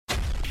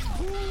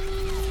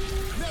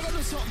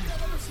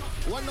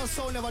One no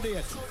sound never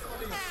did.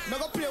 I'm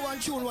gonna play one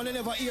tune one they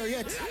never hear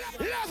yet.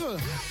 Level.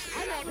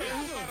 I don't know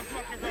who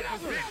motherfucking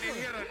representing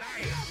here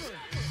tonight.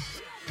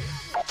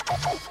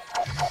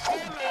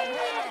 Hold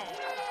on.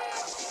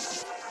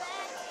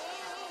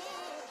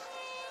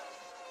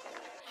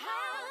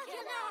 How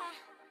can I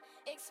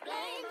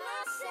explain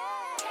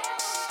myself?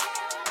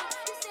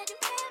 You said you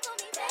care for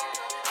me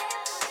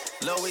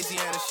better.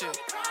 Louisiana shit.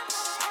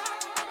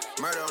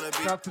 Murder on the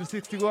beat.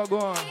 Craft360, go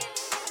on.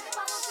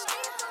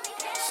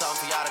 Something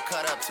for y'all to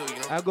cut up to, you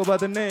know? I go by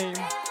the name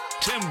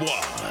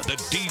Timbwa The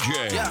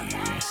DJ. Yeah.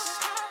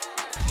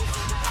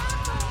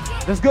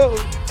 Let's go.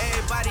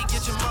 Everybody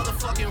get your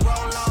motherfucking roll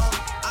on.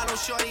 I know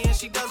shorty and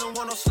she doesn't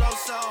want no slow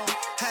song.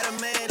 Had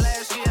a man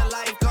last year,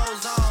 life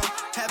goes on.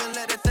 Haven't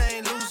let the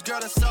thing loose,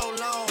 girl, in so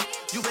long.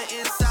 You been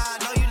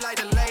inside, know you like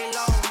to lay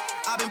low.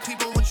 I've been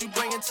peeping what you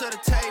bringing to the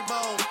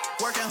table.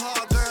 Working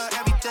hard, girl,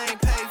 everything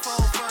paid for.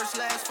 First,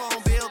 last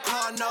phone bill,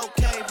 car, no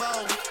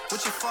cable.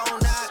 With your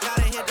phone out,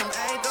 gotta hit them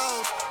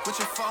angles. With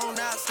your phone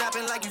out,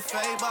 snapping like you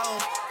Fable.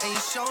 And you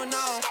showing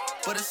off,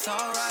 but it's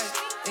alright.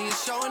 And you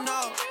showing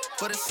off,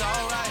 but it's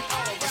alright.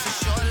 It's a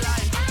short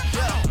life,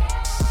 yeah.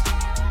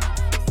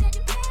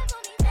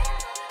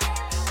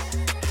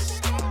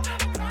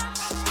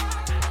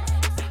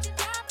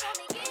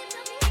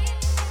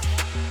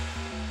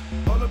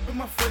 All up in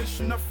my face,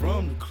 you're not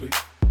from the clique.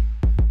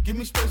 Give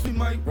me space, we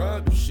might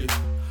ride the shit.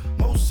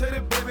 Most say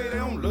that, baby, they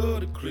don't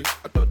love the clique.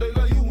 I thought they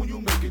love you when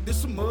you make it,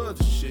 this some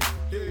other shit.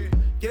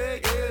 Yeah,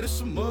 this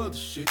some other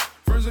shit.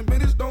 Friends and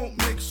business don't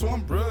mix, so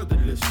I'm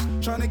brotherless.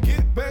 Tryna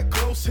get back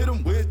close, hit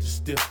them with the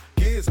stiff.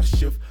 Gears I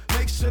shift,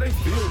 make sure they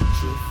feel the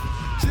truth.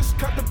 Just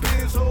cut the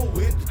Benz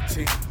with the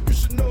tick. You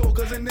should know,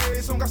 cause in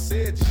every song I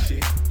said this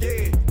shit.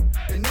 Yeah,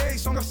 in every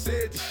song I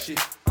said this shit.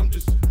 I'm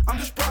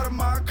just proud of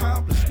my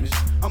accomplishments.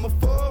 I'm a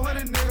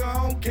 400 nigga,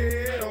 I don't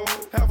care at all.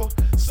 Have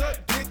a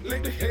suck dick,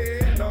 lick the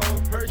head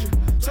off. Heard you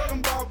talking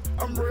about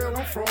I'm real,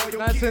 I'm fraud.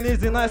 Nice and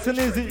easy, nice and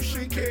easy. You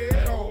shouldn't care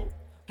at all.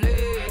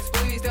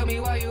 Please tell me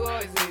why you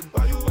always hate.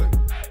 Why you wait?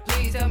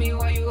 Please tell me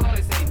why you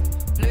always hate.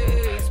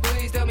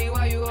 Please tell me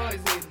why you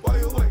always hate. Why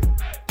you wait?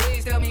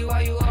 Please tell me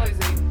why you always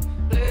hate.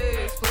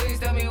 Please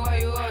tell me why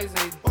you always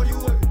hate. Why you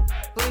wait?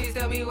 Please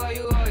tell me why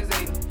you always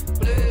hate.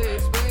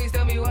 Please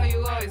tell me why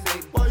you always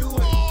hate. Why you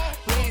wait?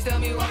 Please tell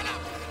me why.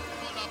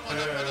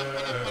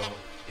 Girl,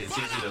 it's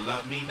easy to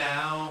love me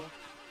now.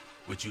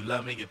 Would you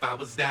love me if I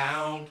was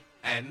down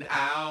and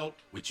out?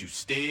 Would you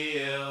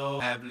still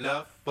have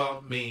love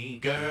for me?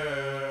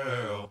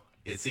 Girl,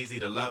 it's easy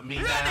to love me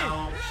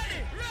now.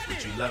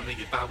 Would you love me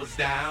if I was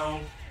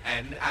down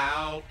and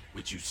out?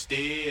 Would you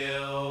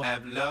still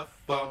have love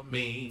for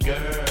me? Girl,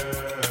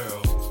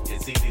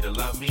 it's easy to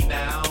love me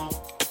now.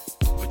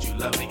 Would you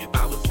love me if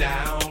I was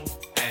down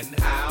and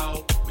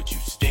out? Would you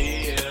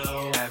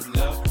still have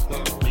love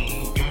for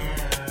me?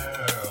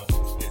 Girl,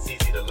 it's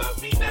easy to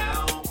love me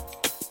now.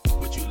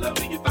 Would you love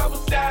me if I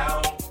was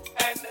down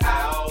and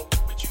out?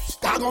 Would you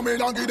still? I go me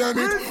and give them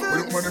it.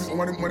 When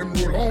them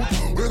roll out,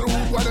 with the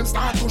root where them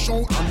start to show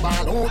and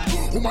ball out.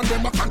 Woman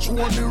them a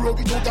control the road,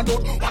 it out and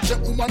out. Watch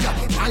them woman ya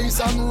nice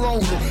and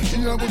round. She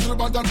a go to the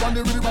band and from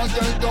the rhythm and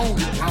get down.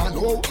 You can't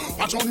know.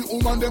 Watch how the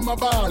woman them a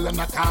ball and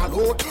a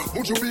call out.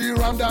 Would you be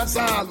around that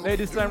all?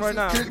 Ladies time right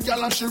now. Kill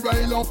girl and she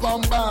rail up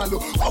and ball.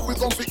 How we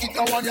come fi kick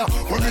a one ya?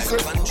 When we say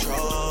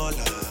Controller,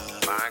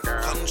 my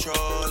girl.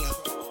 Controller,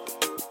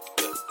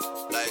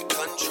 like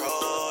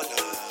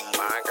controller,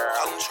 my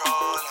girl.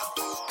 Controller.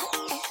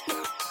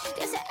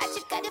 Guess I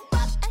just got it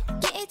pop,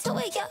 get into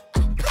it, yo.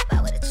 Pop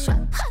out with a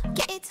truck,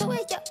 get into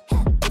it, yo.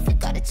 If you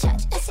go to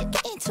church, I said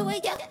get into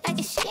it, yo. I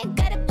just she ain't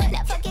got a butt,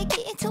 I forget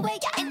get into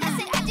it, yo. And I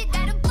said I just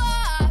got a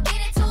ball,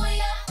 get into it,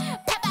 yo.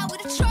 Pop out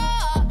with a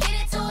truck, get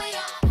into it,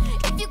 yo.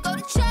 If you go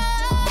to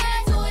church, get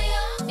into it,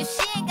 yo. If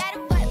she ain't got a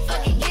butt,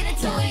 forget get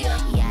into it, yo.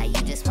 Yeah,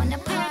 you just wanna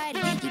party,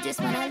 you just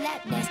wanna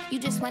lap dance, you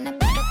just wanna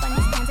put up on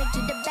these pants like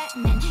you the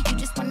Batman. You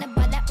just wanna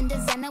ball out in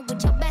designer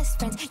with your best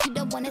friends. You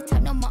don't wanna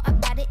talk no more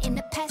about it in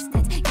the past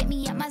tense. Get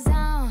me out my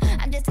zone,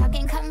 I'm just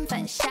talking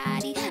comfort,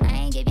 shoddy. I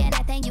ain't give you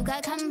nothing, you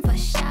could come for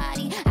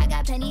shoddy. I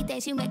got plenty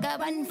things you make a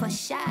run for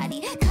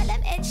shoddy. Call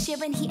him Ed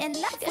Sheeran, he in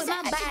love with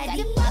my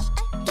body.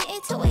 Get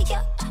into it,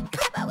 yo.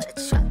 Pop out with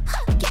a truck,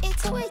 get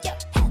into it, yo.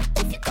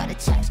 If you go to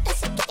church, I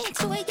said get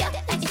into it, yo.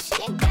 Like if she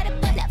ain't got a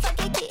butt, I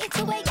forget get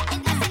into it, yo.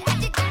 And I said I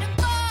just got a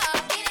ball,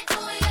 get into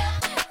it, yo.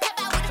 Pop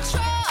out with a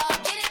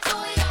truck, get into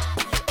it, yo.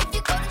 If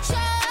you go to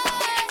church,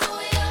 get into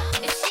it, yo.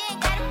 If she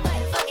ain't got a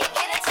butt, forget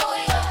get into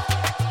it, yo.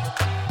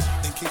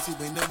 In case you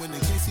ain't knowing,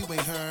 in case you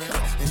ain't heard.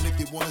 And if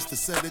you want us to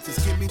set it,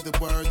 just give me the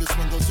word. This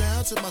one goes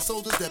down to my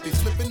soldiers that be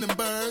flipping them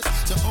birds.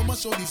 To all my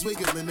shorties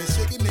wiggling and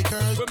shaking their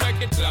curves. We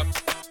make it clap.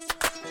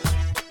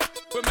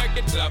 We make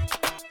it clap.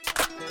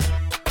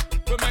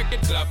 We make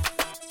it clap.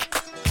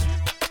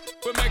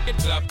 We make it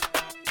clap.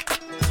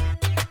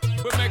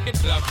 We make it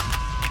clap.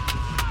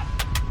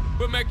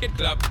 We make it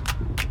clap.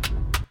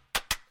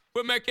 We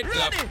make it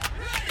clap.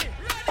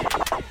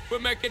 We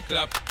make it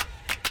clap.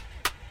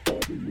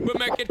 We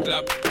make it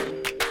clap.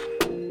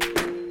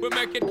 We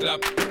make it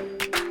clap.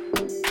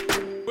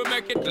 We We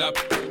make it clap.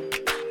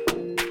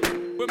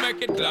 We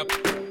make it clap.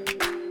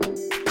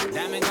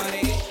 Diamond on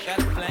it, got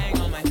a flang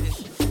on my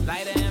fish.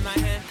 Lighter in my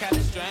hand, got a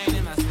strain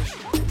in my switch.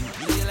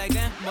 You get like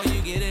that, boy,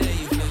 you get it and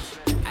you flish.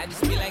 I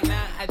just be like,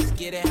 nah, I just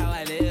get it how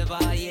I live.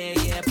 Oh, yeah,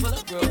 yeah, pull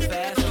up real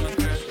fast on the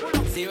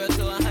curve. 0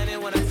 to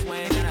 100 when I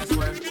swing and I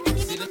swerve.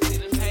 See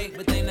the hate,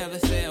 but they never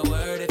say a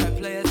word. If I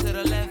play it to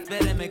the left,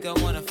 better make her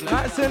wanna flirt.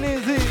 Nice and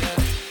easy.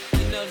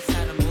 You know just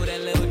how to move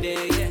that little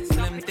day, yeah.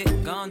 Slim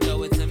thick, gon'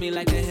 throw it to me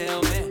like a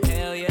helmet.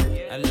 Hell yeah,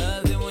 I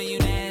love it when you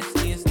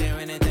nasty and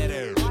staring at that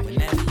earth.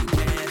 Whenever you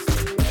dance,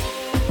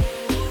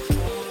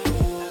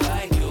 I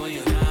like you when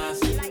you're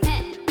nasty. I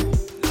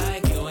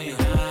like you when you're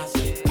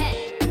nasty.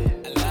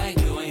 I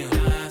like you when you're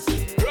nasty.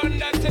 Run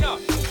that thing up.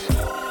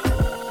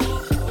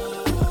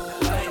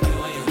 I like you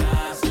when you're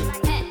nasty.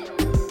 I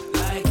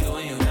like you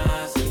when you're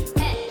nasty.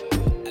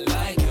 I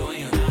like you when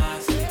you're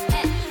nasty.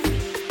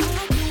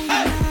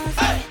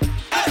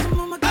 Some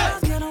of my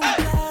girls get on the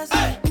glass.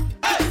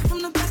 From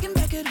the back and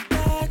back of the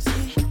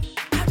backseat.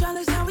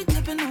 Hydraulics, how we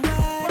tipping the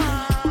wagon.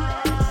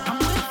 I'm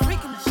with a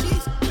freak in the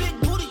sheets. Big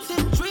booty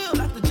tip drill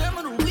like the gem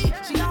of the week.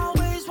 She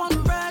always wanna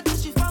ride till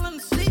she falling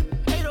asleep.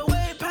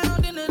 808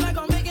 pounding it like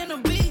I'm making a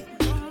beat.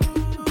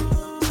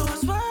 So I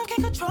swerve,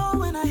 can't control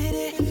when I hit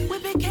it.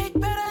 Whip it cake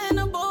better in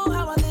the bowl,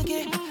 how I lick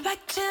it.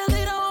 Like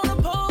cheerleader on the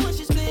pole when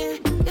she spin.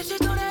 If she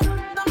throw that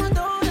I'ma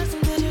throw that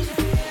some bitches.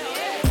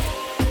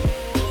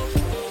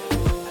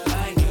 I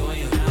like you when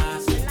you're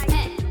nasty. I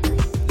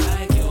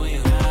like you when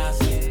you're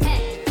nasty.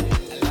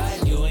 I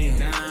like you when you're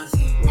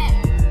nasty. I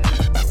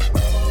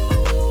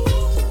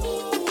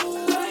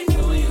like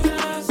you when you're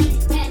nasty.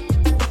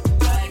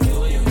 I like you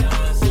when you're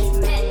nasty.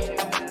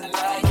 I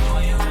like you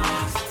when you're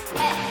nasty.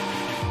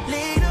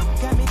 Lead up,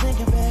 got me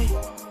thinking, babe.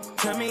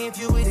 Tell me if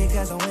you with it,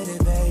 cause I'm with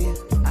it, babe.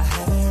 I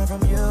haven't heard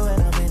from you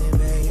and I'm in it,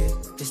 babe.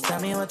 Just tell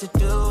me what to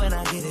do and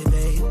I get it,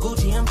 babe.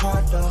 Gucci and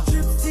Prada.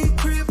 Trip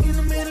crib in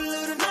the middle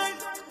of the night.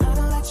 I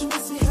don't let you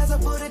miss me cause I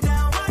put it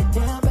down right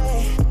down,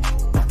 babe.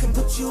 I can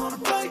put you on a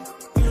flight.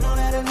 You know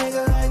that a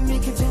nigga like me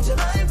can change your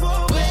life,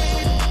 oh,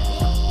 babe.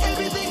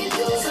 Everything you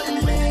do is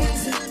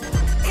amazing.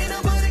 Ain't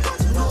nobody got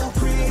you go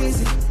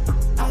crazy.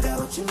 I got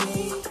what you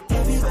need.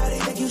 Everybody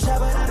think you shy,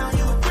 but I know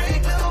you a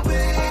freak, little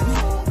baby.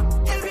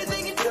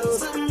 Everything you do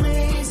is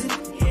amazing.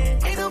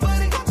 Ain't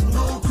nobody got you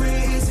go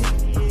crazy.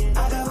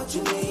 I got what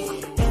you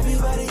need.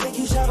 Everybody think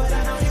you shy, but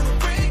I know you a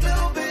freak,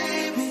 little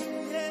baby.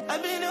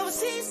 I've been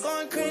overseas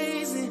going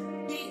crazy.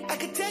 I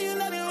could tell you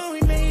love it when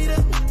we made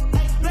up.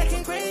 Black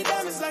and gray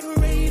diamonds like a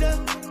radar.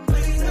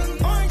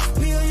 Orange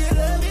peel, your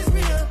love is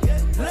real.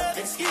 Love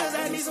and skills,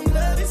 I need some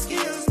love and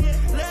skills.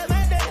 Love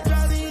my dad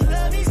draws and you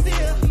love me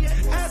still.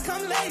 Eyes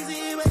come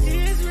lazy, but she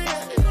is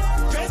real.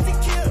 Dressed to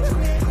kill.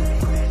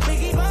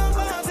 Biggie bomb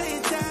till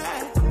you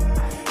die.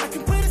 I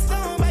can put a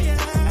stone by your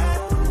eye.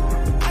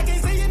 I can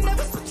say you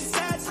never switch your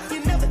sides. You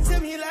never tell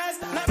me lies.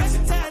 Not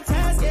rushing ties,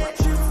 yeah.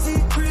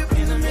 Trip crib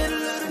in the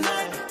middle of the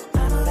night. I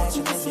know that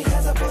you miss me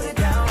cause I put it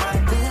down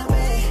right there,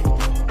 babe.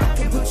 I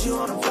can put you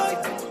on a flight.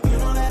 You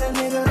know that a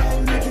nigga like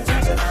me can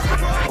change your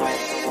life, oh,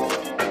 babe.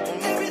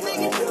 Everything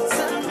you do is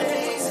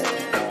amazing.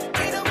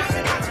 Ain't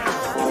nobody got you go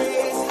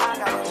crazy. I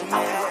got what you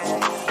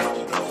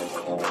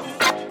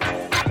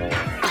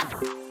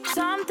need.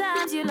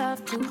 Sometimes you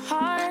love too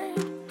hard.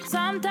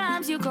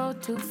 Sometimes you go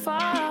too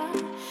far.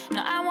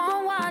 No, I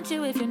won't want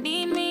you if you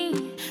need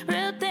me.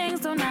 Real things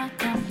do not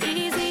come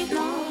easy,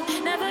 no.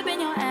 Never been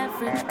your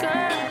average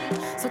girl.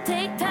 So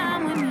take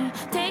time with me,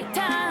 take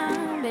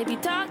time. Baby,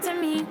 talk to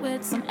me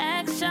with some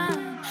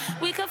action.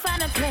 We could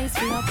find a place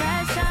for your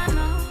passion,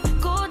 no.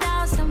 Cool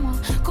down simmer,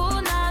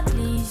 cool now,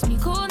 please me.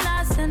 Cool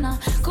now, sinner,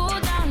 cool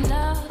down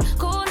love.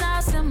 Cool now,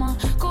 simmer,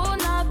 cool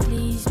now,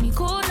 please me.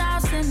 Cool now,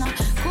 sinner,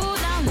 cool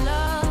down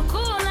love.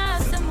 Cool now,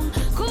 simmer,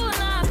 cool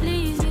now,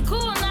 please me.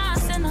 Cool now,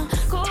 sinner,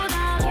 cool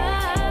down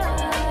love.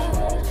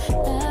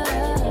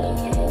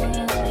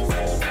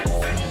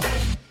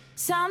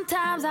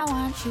 Sometimes I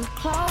want you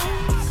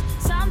close.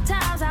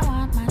 Sometimes I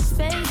want my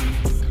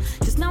space.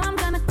 Just know I'm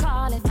gonna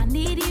call if I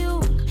need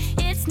you.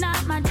 It's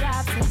not my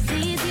job to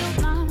please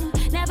you, no.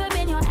 Never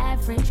been your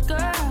average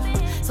girl.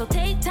 So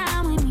take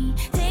time with me,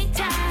 take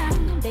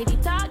time. Baby,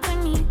 talk to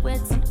me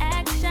with some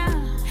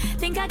action.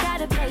 Think I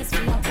got a place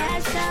for your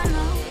passion,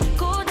 no.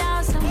 Cool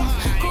down simmer,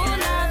 cool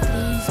now,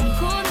 please me.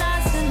 Cool now,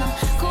 simmer,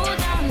 cool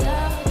down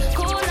love.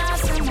 Cool now,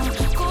 simmer,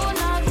 cool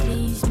now,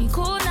 please me.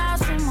 Cool now,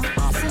 simmer,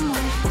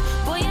 simmer.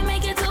 Boy, you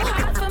make it too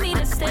hard for me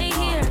to stay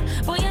here.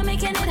 Boy, you're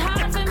making it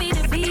hard for me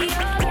to be your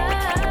love.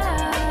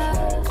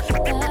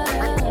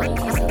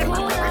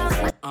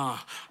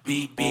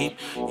 Beep beep,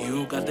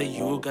 you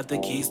got the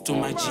keys to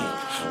my Jeep.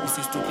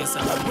 Usi stuke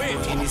sana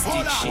any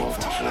stick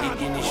shift.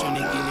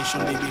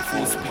 Ignition, baby,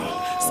 full speed.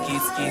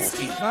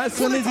 Ski. Nice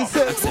one, easy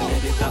set.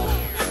 Accelerator,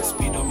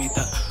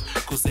 speedometer,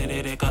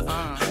 kuserereka,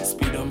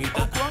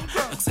 speedometer,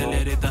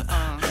 accelerator,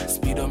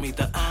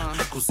 speedometer,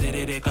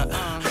 kuserereka,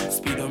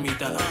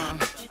 speedometer.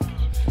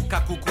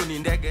 Kakuku ni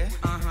ndege,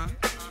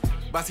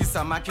 basi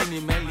samaki ni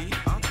meli,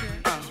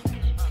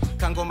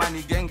 kangoma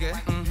ni genge,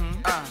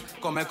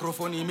 kwa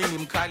mikrofoni mimi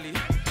mkali.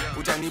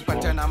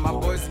 utanipata na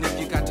maboys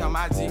nikikata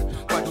maji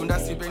kwa dunda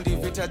sipendi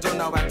vita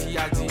jona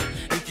watiaji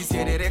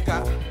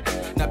nikisierereka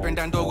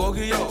napenda ndogo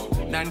hiyo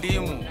na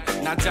ndimu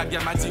na jagi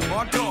ya maji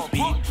moto.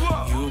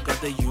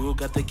 You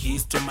got the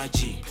keys to my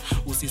Jeep.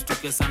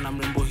 Usistuke sana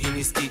mrembo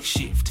hini stick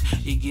shift.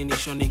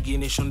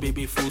 Ignition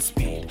baby full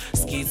speed.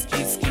 Skid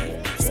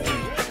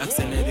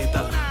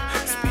accelerator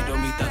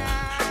speedometer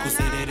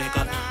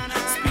kuserereka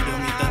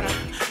speedometer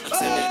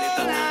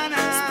accelerator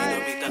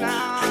speedometer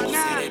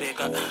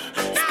kuserereka.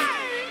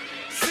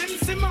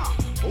 Simma,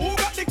 who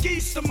got the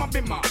keys to my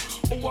bimmer?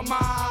 Who am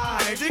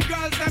I? The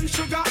girls them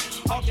sugar.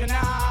 How can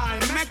I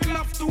make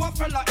love to a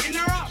fella in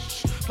a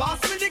rush?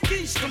 Pass me the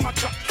keys to my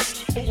truck.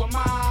 Who am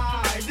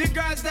I? The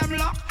girls them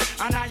lock.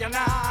 And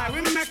I,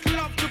 we make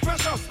love to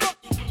precious.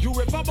 You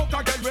ever buck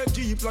a girl with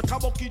deep like a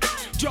bucket?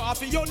 Draw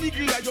for your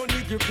niggle like your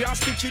niggle can't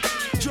stitch it.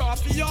 Draw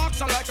for your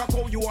oxen like a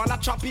cow, you wanna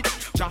chop it.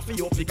 Draw for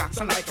your pickaxe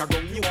like a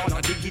gun, you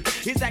wanna dig it.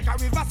 It's like a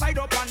riverside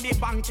up on the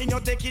bank and you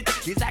take it.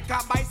 It's like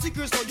a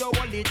bicycle so you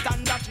hold it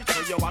and dash it.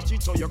 So you wash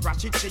it, so you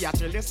crash it. She a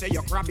tell you say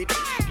you grab it.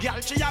 Girl,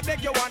 she a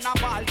beg you wanna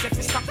ball, say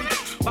fi stop it.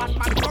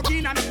 Batman plug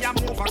in and me a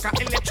move like a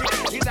electric.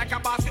 It's like a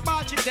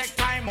basketball, she take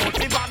time out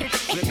to vomit.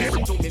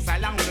 Listen to me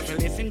silent,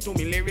 listen to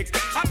me lyrics.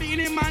 I be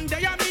the man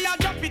there and me a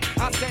drop it.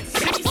 I said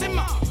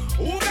Simma,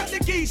 who got the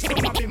keys to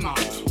my bimmer?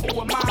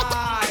 Who am I?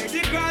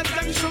 The girls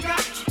them sugar.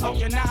 How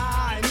can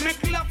I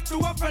make love to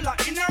a fella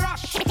in a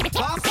rush?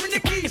 Pass me the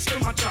keys to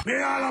my truck. Me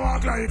all a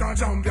walk like a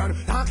champion,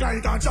 talk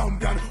like a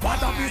champion.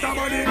 What a piece of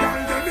money,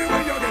 girl, tell me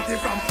where you get it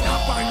from.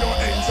 Tap on your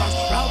entrance,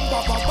 ram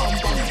pa pa pam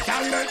pam.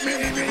 Can't let me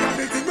in me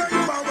everything where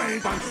you are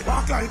waiting.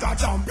 Walk like a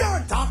champion,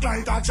 talk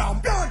like a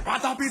champion.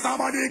 What a piece of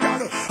money,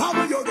 girl, how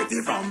will you get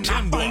it from?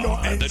 Tap on your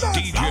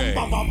entrance, ram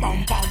pa pa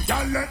pam pam.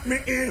 Can't let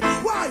me in.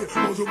 Why?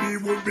 Cause we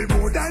would be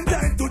more than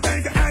dead to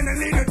take a hand and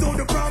lead you to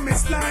the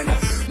promised land.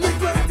 Me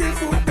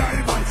 20-foot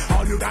dive on.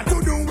 All you got to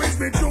do is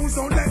be true,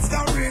 so let's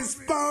go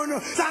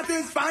respond.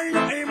 Satisfy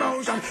your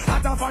emotion.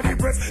 Hotter for the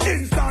press,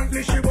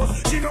 instantly she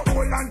was. She no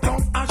old and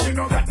tough and she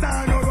no got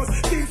time no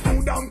rust. Things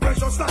smooth down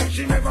precious like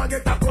she never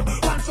get a cut.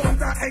 Once on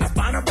the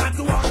expand up, got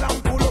to all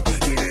and pull up.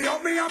 She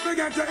help me up to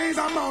get you is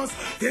a mouse.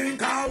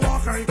 Think I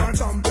walk like a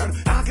champion,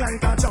 act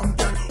like a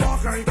champion.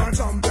 Walk like a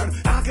champion,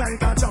 act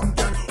like a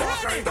champion.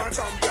 Walk like a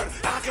champion,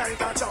 act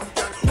like a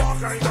champion.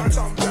 Walk like a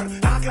champion,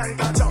 act like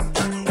a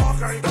champion. Walk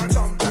like a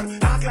champion,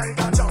 act like a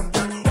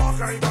champion. Walk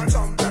like a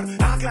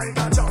champion, act like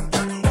a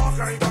champion. Walk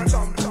like a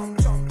champion.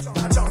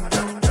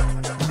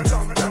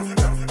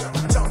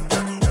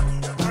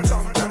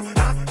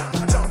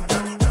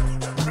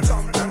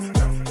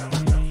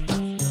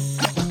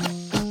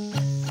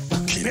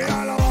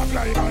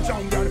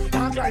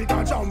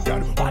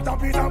 What a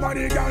piece of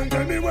money, girl,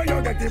 tell me where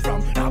you get it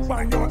from. Tap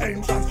on your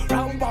entrance,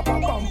 ram pa pa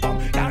pam pam.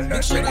 Girl,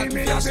 let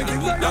me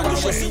everything where you are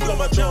waiting.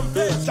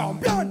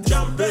 Champion,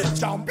 champion,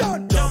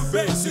 champion,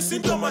 champion. Sissy,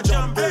 come a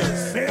champion.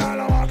 They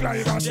all walk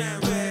like a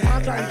champion,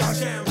 walk like a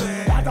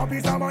champion. What a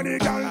piece of money,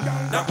 girl.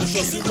 Now you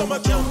just see come a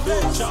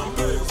champion,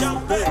 champion,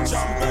 champion,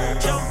 champion,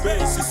 champion.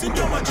 Sissy,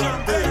 come a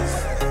champion,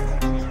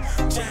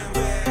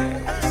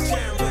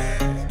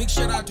 champion. Big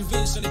shout out to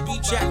Vince on the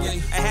beat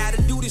jacket. I had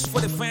to do this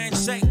for the fans'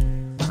 sake.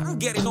 I'm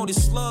getting all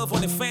this love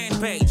on the fan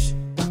page.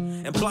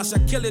 And plus I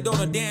kill it on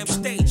a damn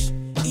stage.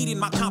 Eating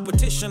my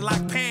competition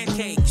like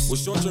pancakes.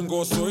 Ushoche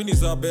ngoso ini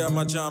za bea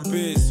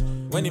machampes.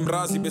 Weni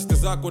mrazi beste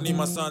zako ni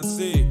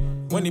masanse.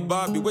 When he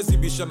Bobby, where's he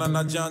be shining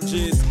na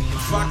janjes? In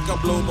fact, I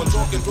blow my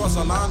talking to us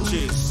a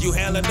lunches. You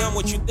hella done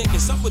what you think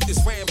is up with this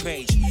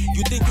rampage.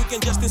 You think you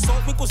can just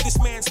insult me cause this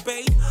man's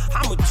paid?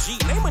 I'm a G,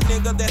 name a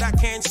nigga that I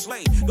can't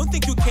slay. Don't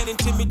think you can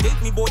intimidate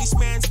me, boy, this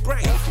man's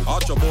brave.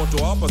 Acha moto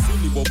hapa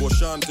sili bobo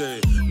shante.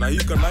 Na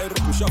hika nairu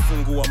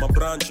tushafungua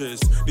mabranches.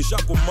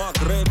 Nishaku mark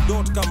red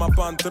dot kama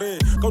pantre.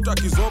 Kauta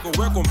kizogo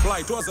we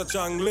comply, tuaza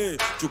changle.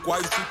 Chukwa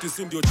hii city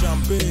sindio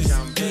champes.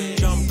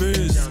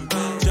 Champes,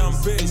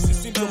 champes,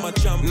 sindio ma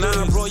champes.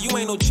 Nah bro, you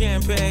ain't no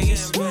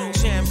champes.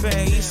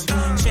 Champes,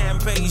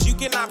 champes, you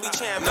cannot be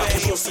champes. Now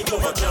you sindio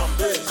ma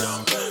champes.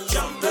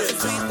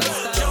 Champes,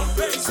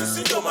 champes,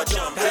 sindio ma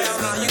champes. Hell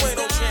nah, you ain't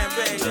no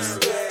champes.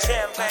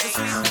 Champes,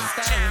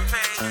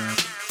 champes.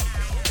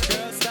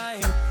 Girls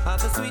time,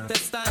 have the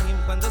sweetest time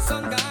when the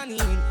sun gone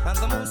in and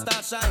the moon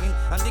start shine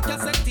and the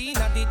cassette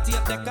and the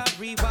tape deck a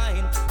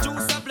rewind.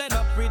 Juice a blend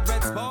up with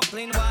red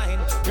sparkling wine.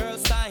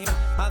 Girls time,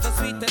 have the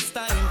sweetest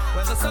time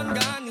when the sun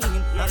gone in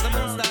and the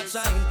moon start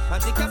shine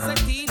and the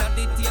cassette and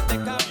the tape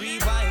deck a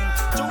rewind.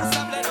 Juice a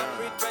blend up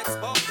with red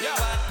sparkling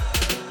wine.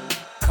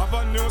 Have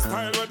a new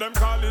style where them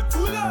call it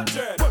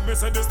Boulanger. When me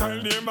say the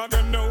style name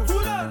again now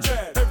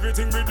Boulanger.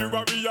 Everything we do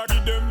we a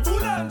give them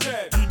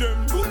Boulanger. Give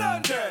them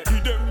Boulanger.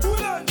 Give them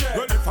Boulanger.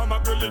 Well if I'm a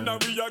girl in a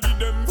we a give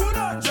them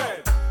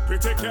Boulanger.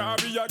 Pretty care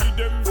we a give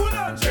them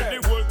Boulanger. The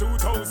whole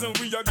 2000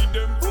 we a give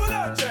them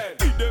Boulanger.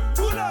 Give them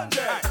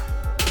Boulanger.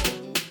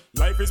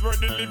 Life is worth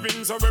the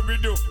living, so where we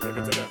do, give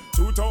it to them.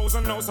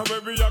 2000 now, so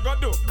where we a go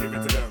do, give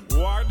it to them.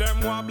 War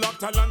them, war black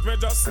talent, we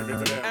just give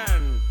it to them.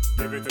 And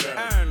give it to them.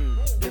 And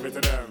give it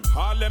to them.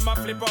 All them a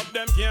flip up,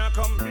 them can't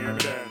come near me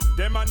them.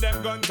 Them and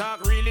them gun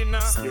talk really now.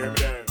 Scare me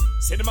them.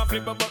 See them a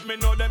flip but me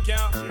know them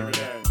can't. Hear me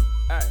then.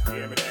 Hey,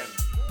 hear me then.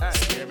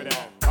 Hey, hear me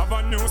then. Have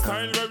a new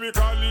style where we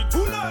call it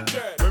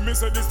Boulanger. When me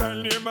say the style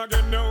name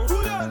again now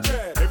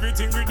Boulanger.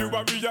 Everything we do we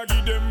a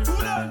give them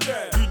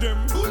Boulanger. Give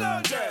them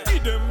Boulanger.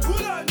 Give them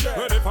Boulanger.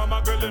 But if I'm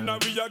a girl then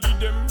we a give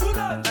them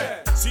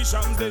Boulanger. See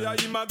Shams they a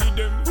him a give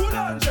them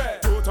Boulanger.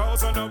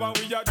 2000 now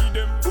we a give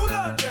them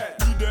Boulanger.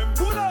 Give them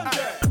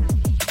Boulanger.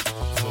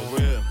 For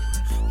real.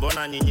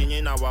 Bona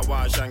nyinyi na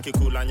wawasha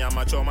nkikula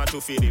nyama choma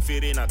tu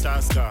firifiri na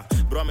taska.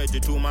 Bro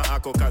amejituma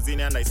ako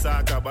kazini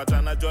anaisaka, but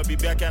anajua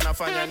bibi yake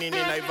anafanya nini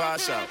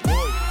Naivasha.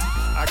 Boy,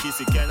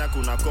 akisi Kenya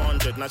kuna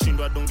content,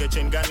 nashindwa dunge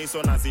chain gani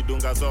so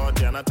nazidunga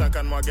zote.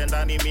 Anataka nwage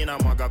ndani mimi na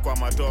mwaga kwa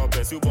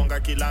matope. Si ubonga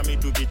kilami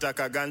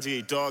tukitaka ganji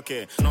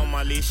itoke.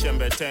 Normally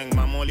shembeteng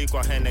mamoli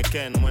kwa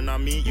Henneken. When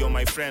I'm me, you're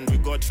my friend, we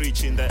got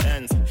rich in the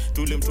ends.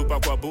 Tulimtupa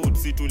kwa boot,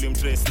 si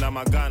tulimtrace na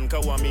magan.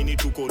 Kawamini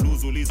tuko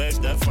lose, uliza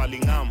that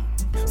falling arm.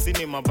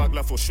 Sini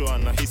mabagla for sure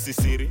na hisi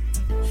siri.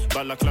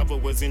 Bala club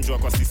always enjoy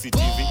kwa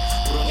CCTV.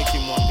 Bro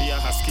nikimwambia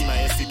haski na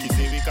yesi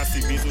kiziwi.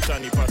 Kasibizu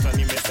utanipata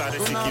nimesare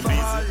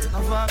sikimbizi.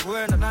 Nafaa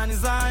kuenda ndani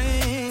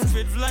zain.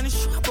 Speed fulani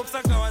shop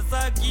sa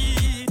Kawasaki.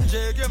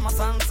 Jege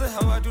masanse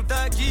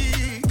hawatutaki.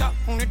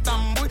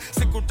 Kaunitambui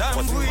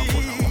sikutambui.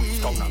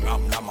 Skauna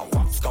ngam nama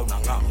wa. Skauna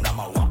ngam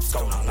nama wa.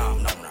 Skauna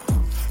ngam nama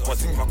wa.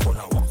 Wazinga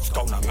kona wa.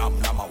 Skauna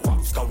ngam nama wa.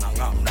 Skauna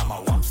ngam nama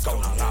wa.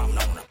 Skauna ngam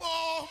nama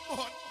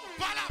wa.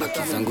 Baki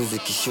zangu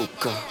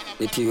zikishuka,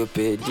 nikiwe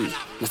pedi,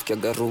 nasikia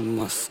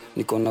garumas,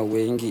 niko na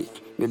wengi,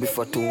 maybe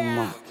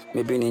Fatuma,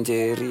 maybe ni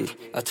Njeri,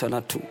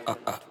 achana tu,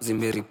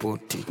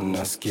 zimeripoti.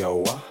 Nasikia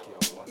wa,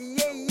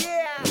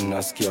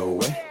 nasikia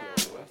we,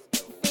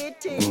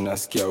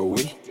 nasikia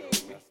we,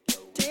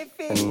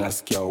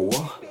 nasikia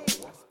wa,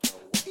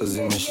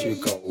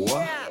 zimeshika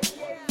wa,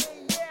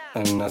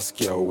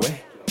 nasikia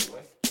we,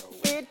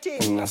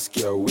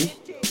 nasikia we,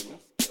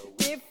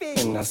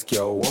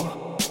 nasikia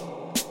wa.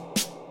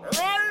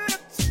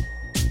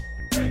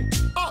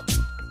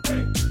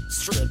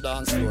 Straight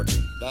dance floor,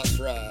 that's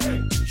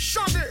right.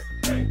 Shut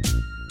it!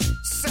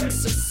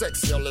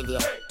 Sexy Olivia.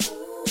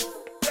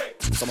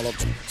 Some love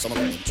them, some of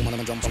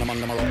them jump on them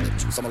and them rock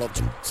them. Some love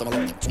them, some of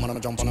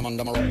them jump on them and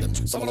them rock them.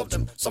 Some love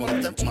them, some of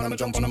them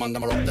jump on them and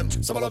them rock them.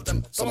 Some love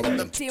them.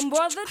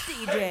 Timbwa The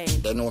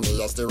DJ. They know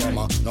me as the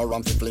rama, no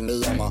ram to fling the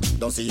yama.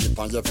 Don't see it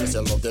on your face,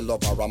 you love the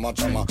love of rama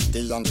drama.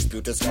 The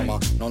undisputed scammer,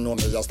 no know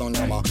me as no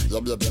nama.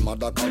 Your baby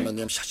mother call me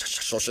name,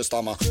 she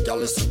stammer. Girl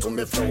listen to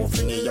me flow,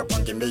 fling it up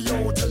and give me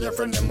yo. Tell your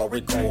friend them how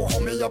we go,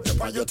 hold me up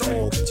on your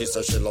toe. She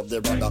says she love the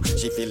brother,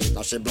 she feel it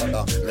now she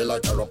bladder. Me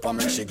light her up and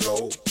make she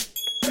glow.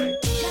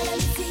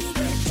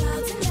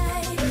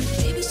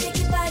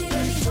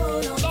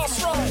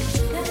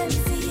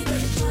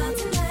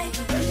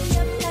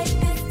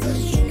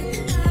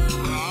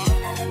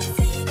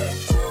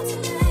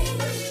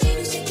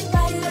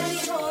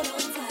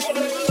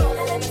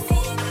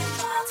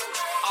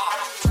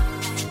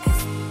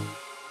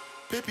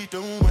 Baby,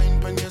 don't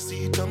mind when you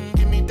see, come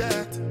give me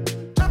that.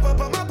 Chop up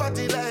on my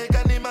body like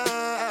animal.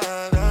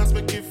 Dance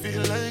make you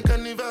feel like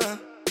carnival.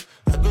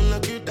 I gon'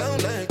 lock you down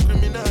like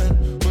criminal.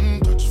 One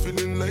touch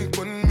feeling like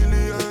 1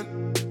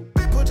 million.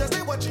 People just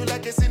they watch you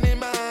like a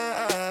cinema.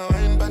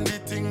 Wine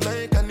bandit thing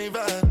like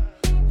carnival.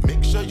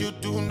 Make sure you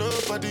do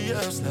nobody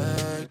else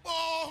like.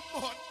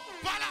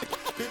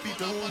 Baby,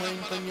 don't mind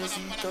when you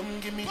see, come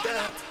give me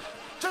that.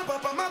 Chop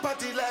up on my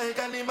body like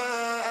animal.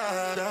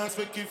 Dance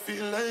make you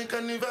feel like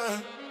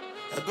carnival.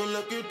 I gon'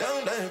 lock you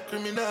down like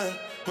criminal.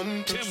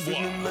 One touch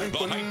feeling like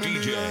 1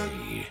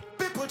 million.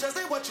 People just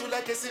they watch you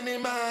like a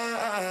cinema.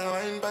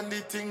 Wine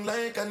bandit thing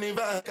like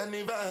carnival.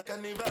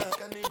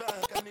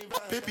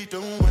 Baby,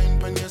 don't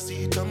mind when you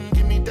see, come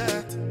give me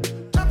that.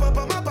 Chop up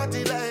on my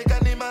body like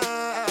animal.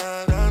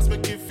 Dance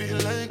make you feel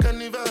like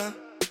carnival.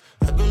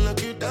 I gon'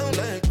 lock you down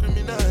like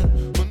criminal.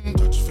 One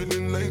touch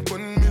feeling like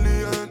 1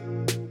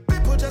 million.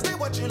 People just they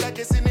watch you like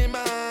a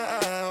cinema.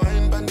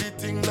 Wine bandit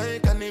thing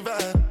like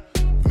carnival.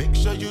 Make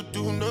sure you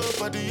do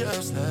nobody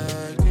else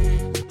like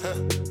me.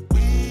 We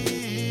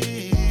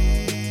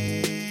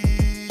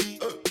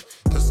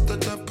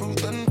tested,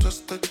 approved and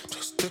trusted.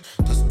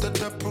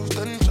 Tested, approved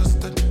and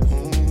trusted.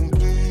 Oh,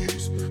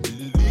 please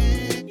believe.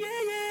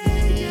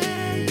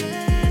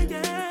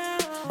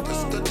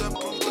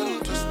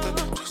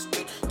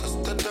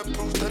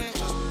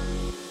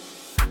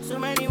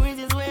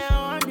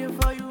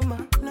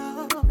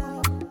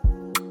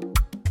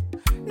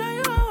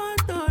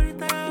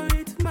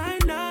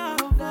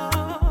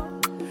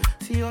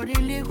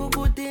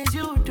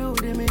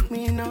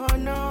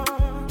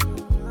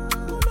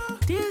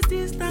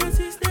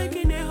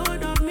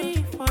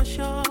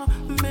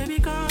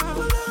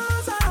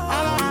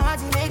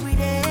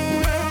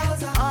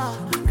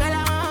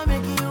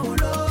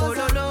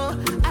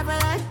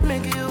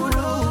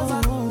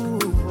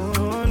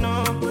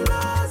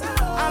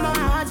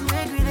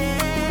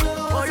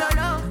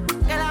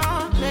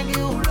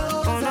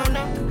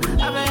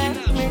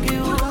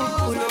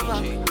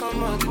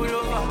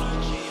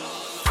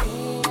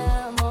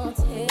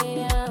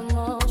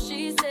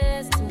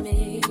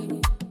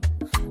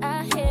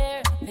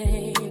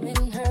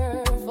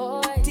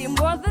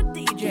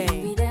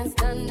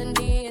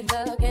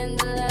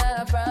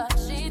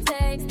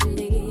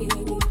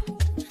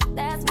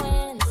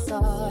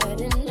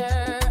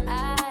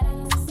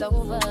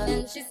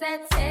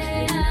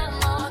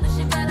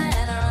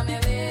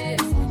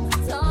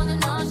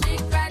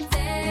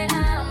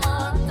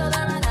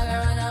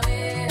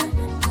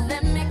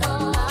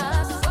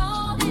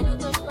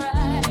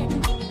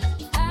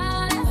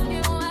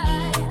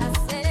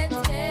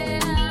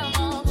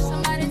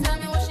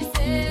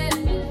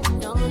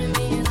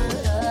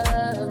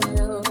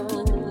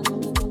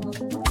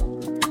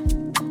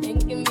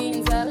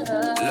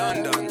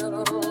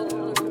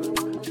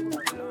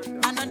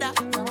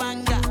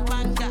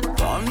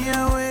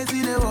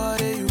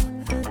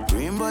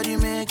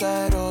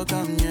 I rock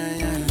 'em,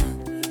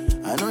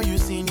 yeah. I know you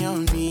senior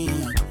me.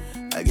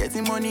 I get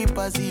the money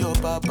pass your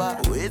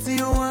papa. Wait till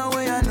you want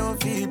where I know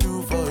feel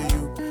do for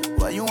you.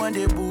 Why you want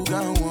the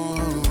boogan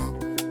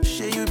one?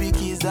 Share you be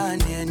kiss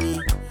and nanny.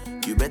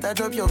 You better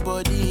drop your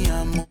body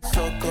and move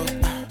suck up.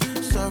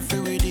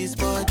 Suffer with this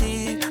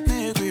body.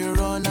 Make we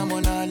run, I'm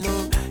on a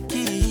low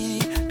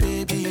key.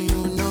 Baby,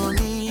 you know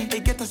me. They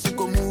get us to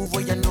go move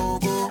where you know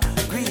go.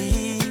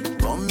 Green,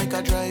 come make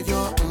a drive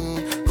your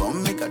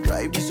come make a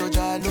drive this so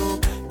jalo.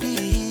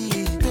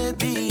 Please,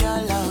 baby,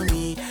 allow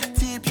me.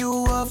 Tip you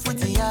off with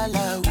the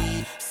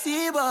alawi.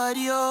 See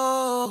body,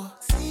 oh.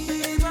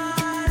 See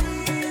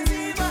body,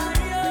 see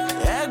body,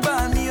 oh. Egg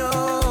by me,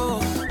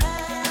 oh.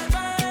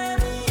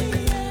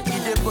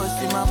 Get the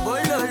pussy, my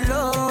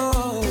bololo.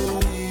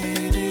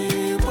 Get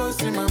the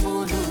pussy, my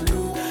bololo.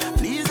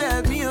 Please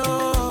help me,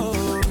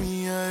 oh.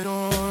 Me, I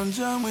don't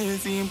jam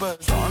with him,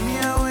 but some me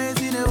away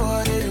to the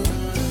water.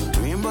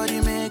 Green body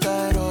make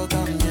a rock,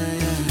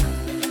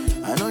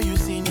 yeah. I know you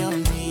senior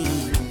me.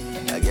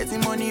 I get the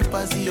money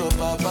pass your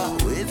papa.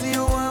 Wait till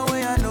you want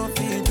where I know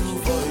feel do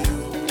for you.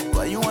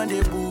 Why you want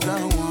the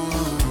boogan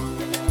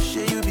one?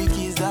 Share you be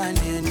kiss and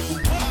nanny.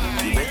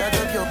 You better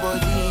drop your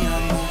body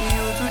and move.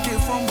 You to the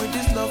phone with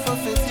this love for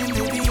 15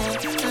 baby.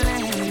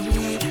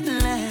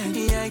 Land.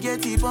 Yeah, I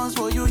get the bounce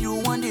for you. You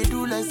want they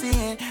do like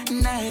say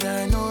night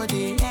I know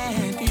the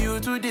end. You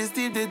to the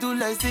steep they do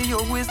like say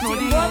your waist no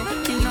the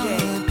end. You know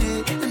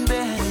the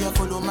bend. You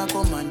follow my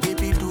command,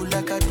 baby do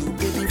like I do,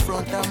 baby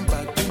front and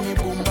back. Give me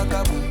boom back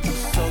a boom.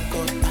 Suck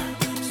up,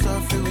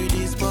 suffer with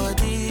this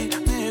body.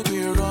 Make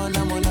we run,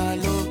 I'm on a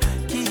low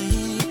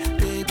key.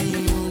 Baby,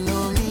 you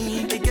know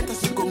me. They get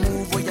us to go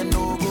move where you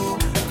know go.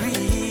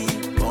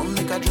 Green, come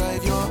make a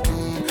drive your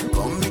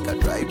come make a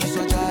drive this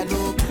so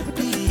jalo.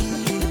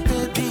 Please,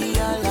 baby,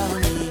 allow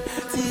me.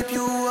 Tip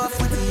you off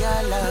with the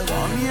allow.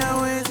 Come here,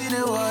 wait in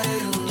the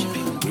water.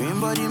 Green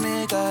body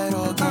make a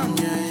rock,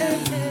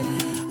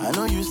 yeah. I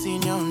know you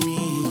senior me.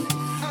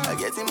 I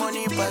get the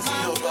money pass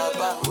your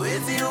papa.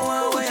 Wait till you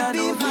want where I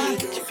don't feel.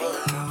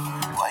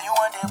 Why you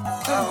want the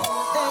book?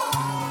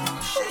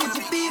 Would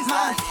you be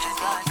mine?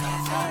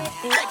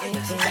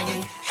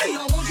 He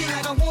don't want you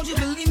like I want you,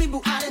 believe me,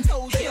 but I done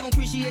told you. He don't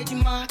appreciate you,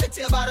 man, I can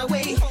tell by the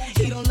way.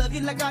 He don't love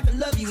you like I can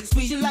love you,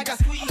 squeeze you like I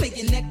squeeze. Make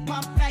your neck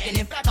pop back, and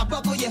in fact I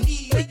buckle your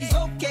knees. It's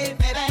okay,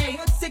 baby.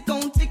 What's it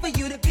gonna take for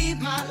you to be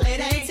my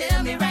lady?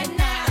 Tell me right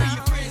now.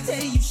 Your friends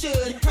tell you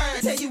should,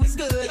 her tell you it's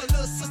good. Your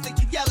little sister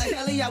keep yelling,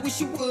 Ellie, I wish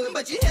you would,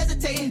 but you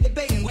hesitating,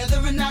 debating whether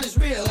or not it's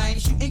real. I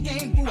ain't shooting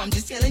game, boo, I'm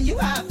just telling you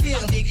how I feel.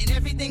 I'm digging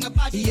everything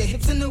about you, your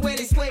hips and the way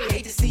they sway.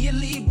 Hate to see you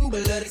leave, boo,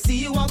 but love to see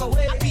you walk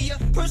away. Be a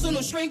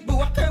personal shrink, boo,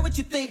 I care what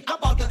you think. I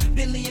bought the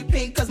Bentley in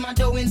pink, cause my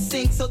dough in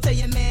sync. So tell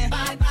your man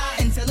bye-bye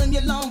and tell him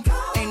you're long.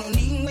 Ain't no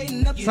need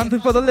waiting up. Something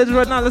for the ladies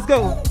right now, let's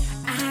go.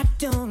 I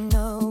don't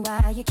know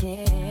why you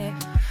care.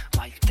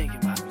 Why you thinking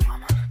about it,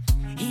 mama?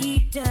 He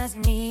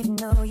doesn't even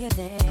know you're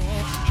there.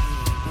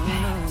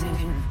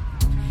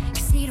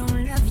 Cause he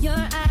don't love your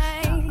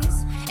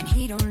eyes, and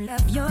he don't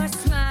love your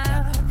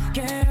smile.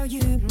 Girl,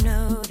 you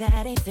know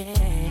that ain't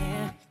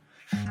fair.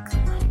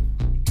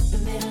 The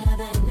middle of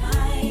the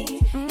night,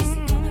 is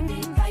he gonna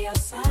be by your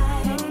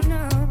side?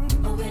 No.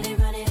 Or will he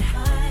run it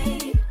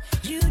high?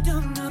 You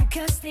don't know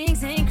cause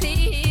things ain't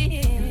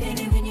clear.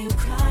 Baby, when you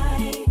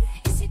cry,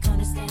 is he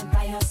gonna stand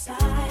by your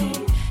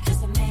side? Does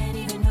the man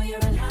even know you're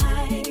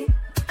alive?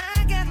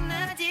 I got an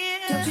idea.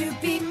 Don't you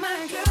be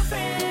my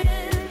girlfriend?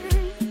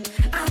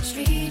 I'll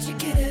treat you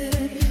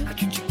good. I'll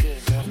treat you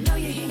good, girl. I know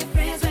you hear your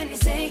friends when they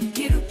say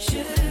you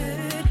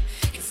should.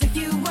 Cause if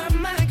you were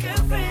my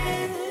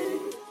girlfriend,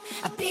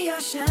 I'd be your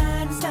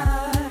shining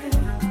star.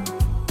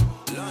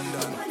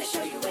 London. I wanna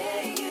show you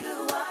where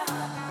you are.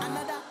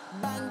 Another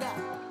banger.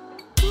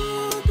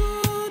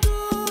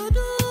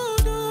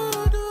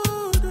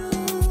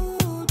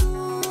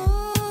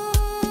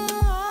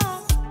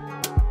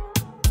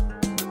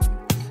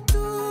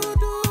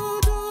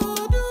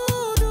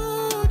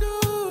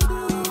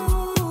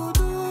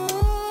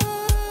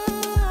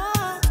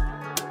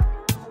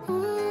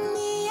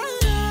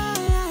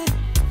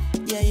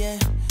 Yeah.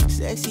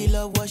 Sexy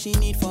love, what she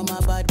need from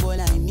a bad boy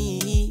like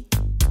me.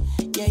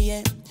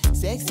 Yeah.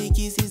 Sexy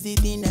kiss is the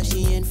thing that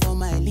she ain't for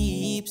my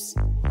lips.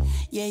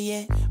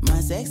 Yeah. My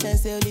sex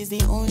herself is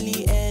the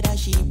only air that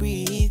she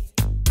breathes.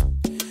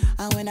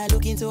 And when I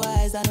look into her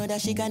eyes, I know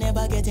that she can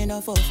never get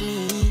enough of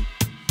me.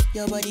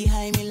 Your body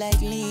high me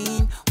like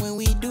lean. When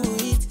we do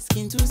it,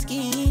 skin to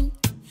skin.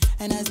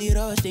 And as the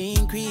rush they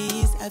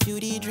increase, I feel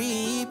the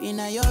drip in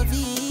your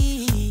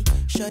V.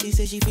 Shorty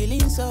say she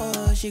feeling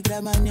so, she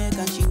grab my neck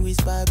and she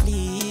whisper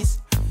please.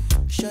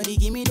 Shorty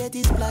give me that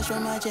splash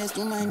from my chest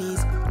to my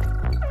knees.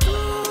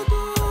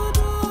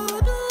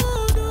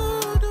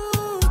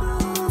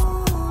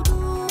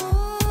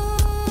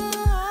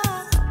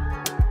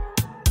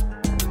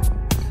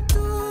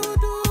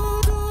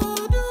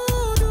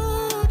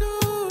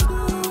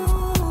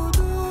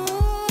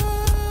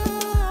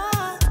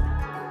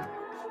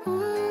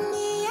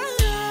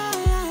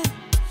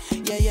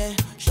 Yeah.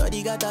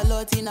 Shorty got a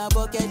lot in her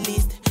bucket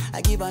list. I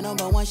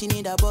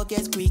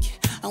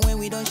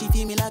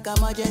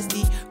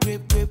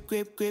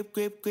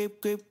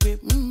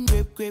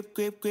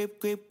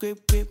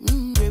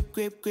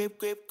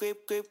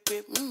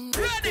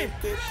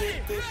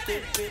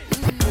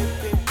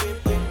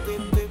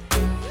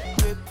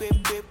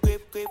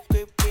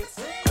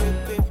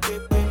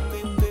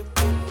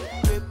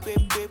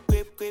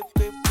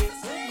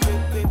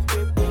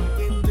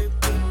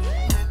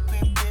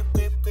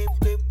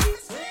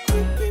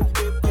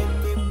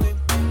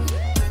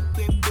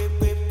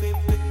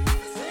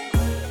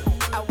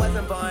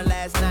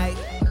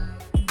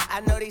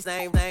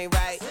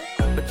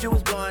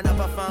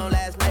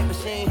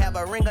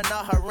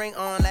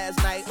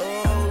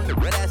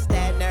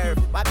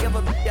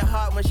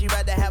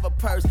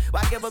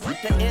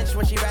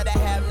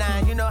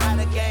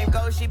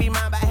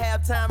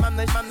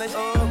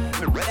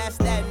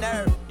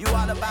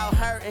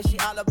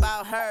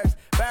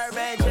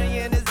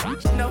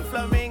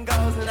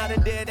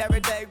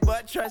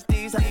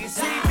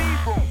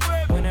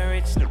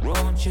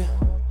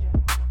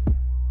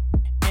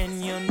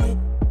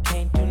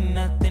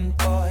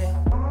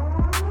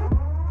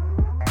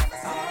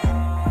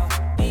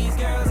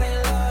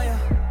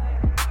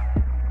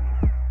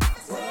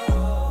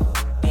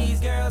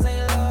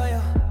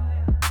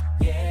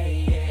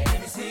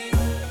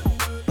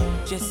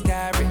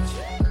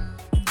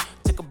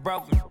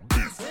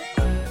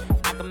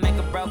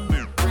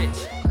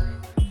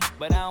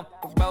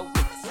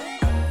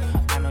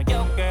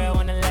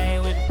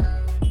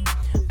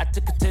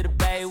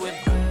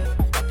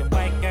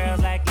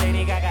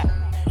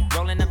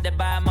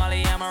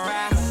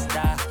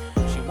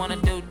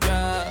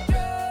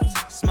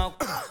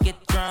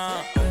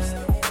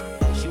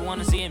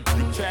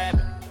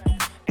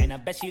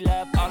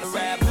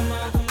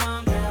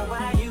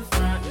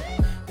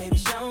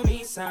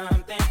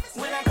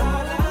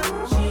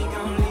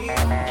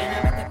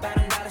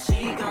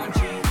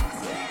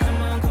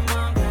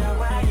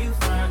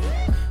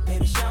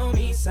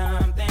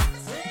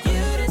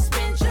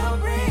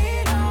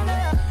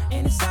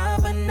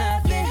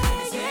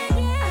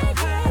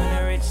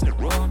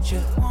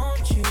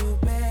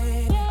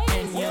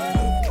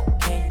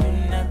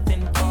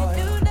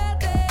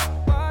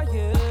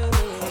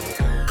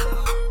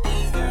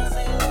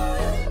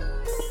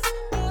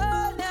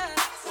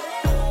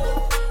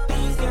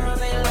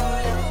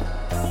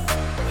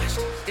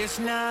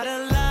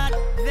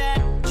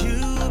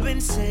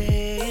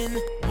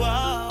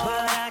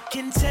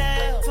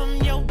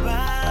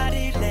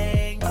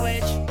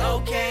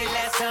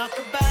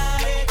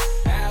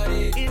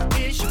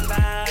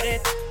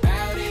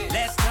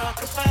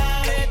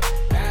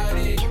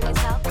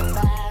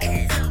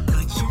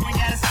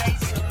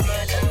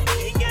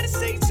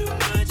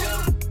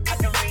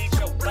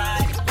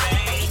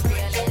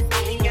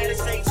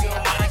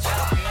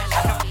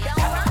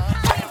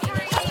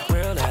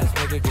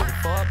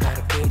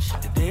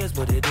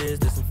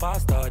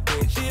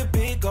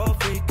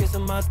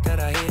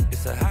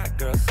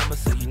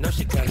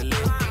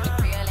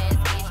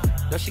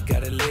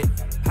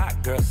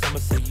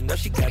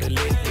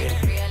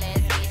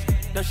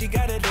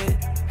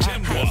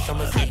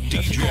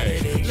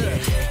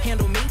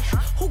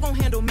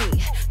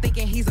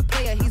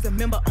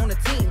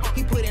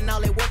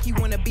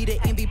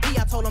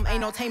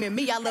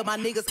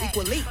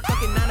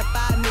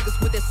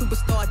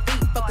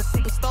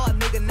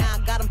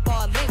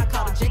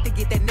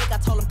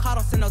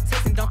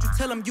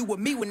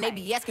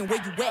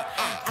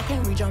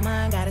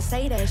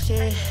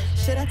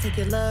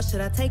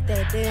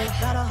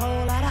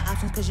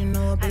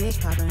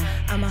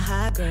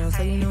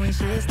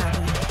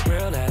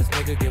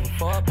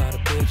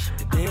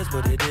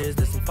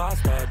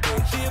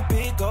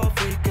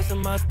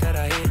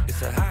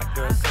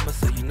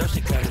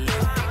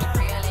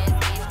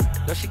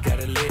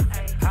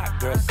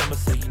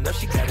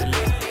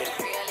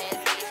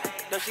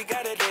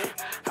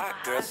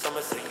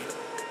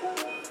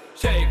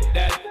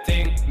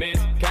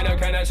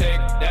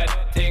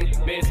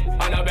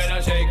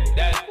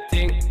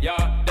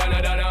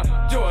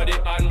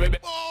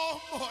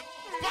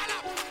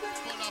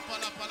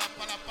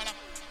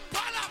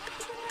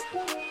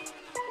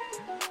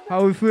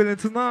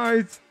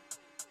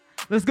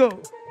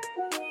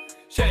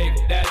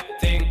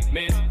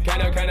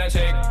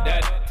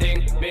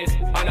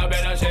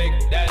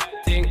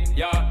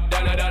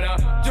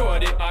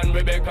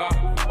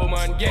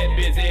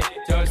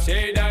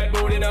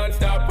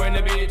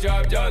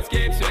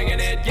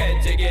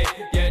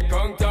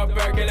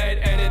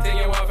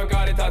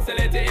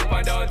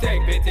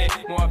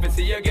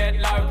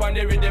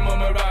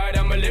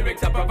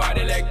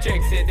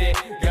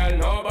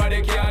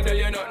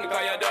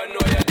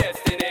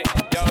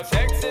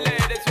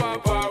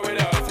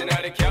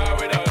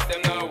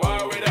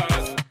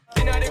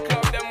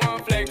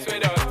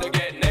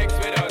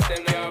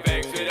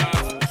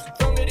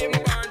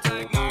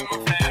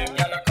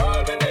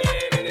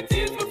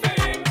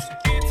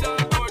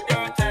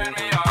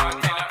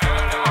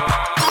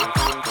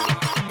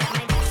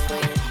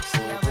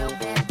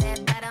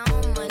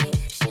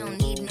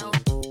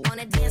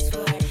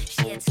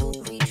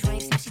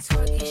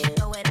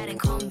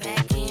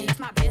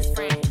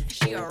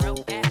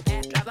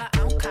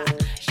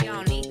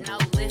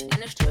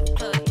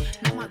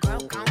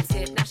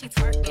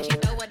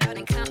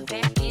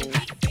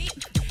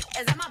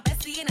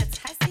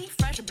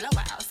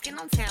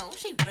down,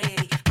 she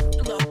ready.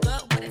 Look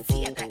up with a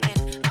T at the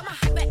end. I'm a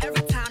hyper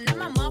every time, now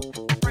my mom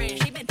friend.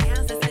 She been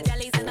down since the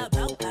jellies and the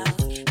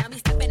bobos. Now me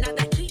stepping out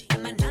the Jeep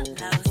in my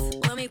nut-lows.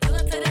 When we pull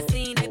up to the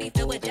scene, they be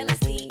filled with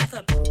jealousy. If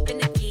a in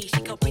the key,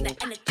 she gon' bring the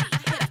energy.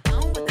 Hit a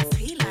phone with a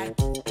T like,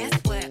 guess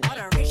what? All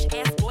the rich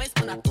ass boys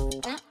wanna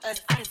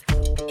us. I just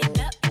end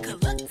up,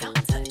 could look,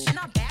 don't touch. And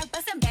I'm back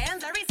busting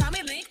bands every time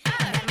we link up.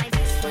 Got my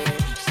best friend,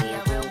 she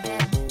a real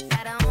bad.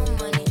 Got her own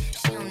money,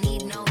 she don't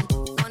need no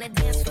on the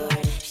dance floor.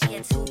 She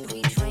had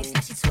 2-3 drinks,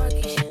 now she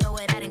twerking. She throw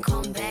it out and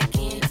come back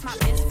in. That's my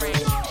best friend.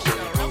 She a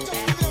real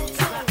bad.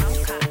 Tell her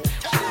I'm caught.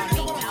 She don't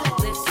need no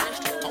listen.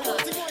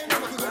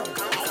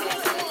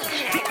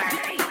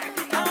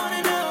 I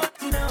wanna know what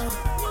you know,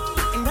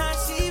 and how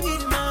she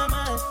read my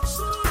mind.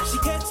 She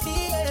gets me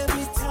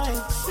every time.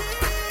 She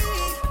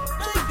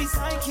might be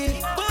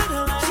psychic, but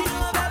she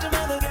know about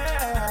another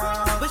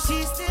girl, but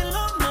she's still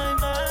on my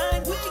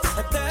mind.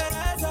 A third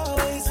eye's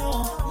always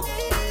on me.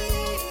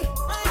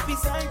 Might be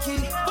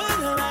psychic, but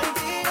I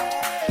like it.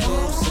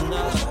 Loosen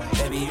up,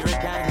 baby, you're a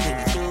diamond,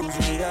 choose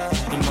me up.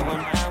 You know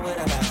I'm down with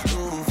about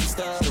goofy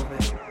stuff.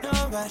 No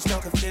rush,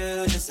 don't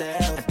confuse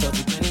yourself. I told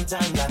you many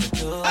times I could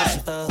do some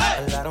stuff.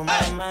 A lot on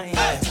my mind,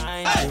 yeah,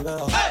 time to go.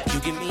 You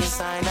give me a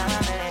sign,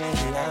 I'll hand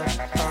it up.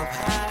 Up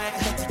high,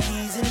 got the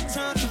keys in the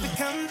trunk. If it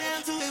come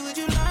down to it, would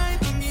you lie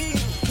for me?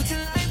 Put your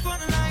life on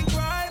the line,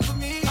 cry for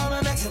me. All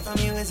I'm asking from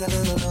you is a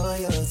little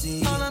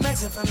loyalty. All I'm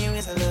asking from you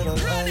is a little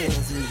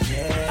loyalty,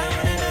 yeah. I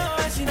wanna know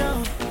what you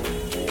know,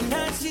 and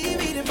how she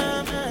reading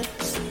my mind.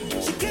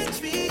 She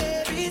catch me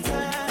every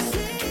time.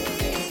 She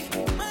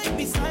might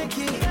be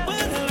psychic,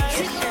 but I like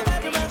she know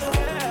about the mother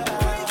girl,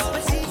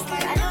 but she's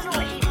still on my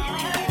mind.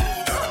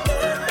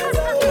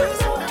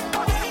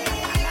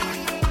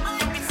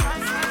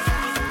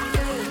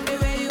 The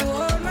way you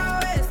hold my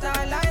waist, I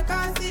like I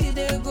see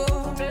they go.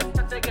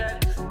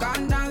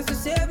 Gone down to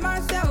save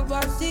myself,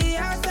 but see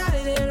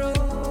outside the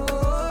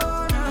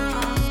road.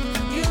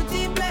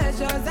 Beauty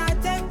pleasures, I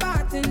take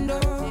part in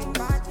those.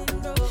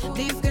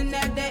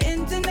 Disconnect the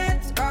internet,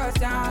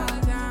 cause I'm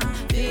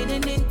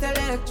feeling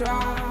intellectual.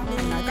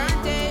 And I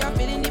can't tell you're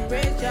feeling the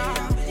pressure.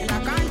 And I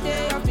can't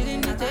tell you're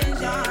feeling the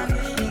tension.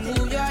 You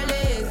move your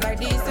legs like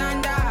this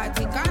and that.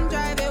 You can't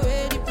drive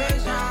away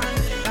depression.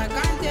 I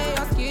can't tell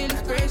your skill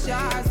is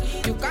precious.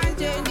 You can't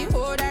change the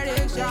whole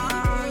direction.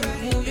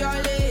 You move your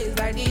legs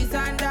like this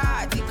and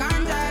that. You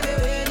can't drive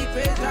away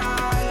depression.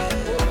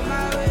 Oh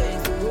my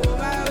ways, oh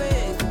my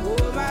ways,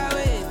 oh my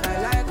ways. I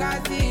like I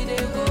see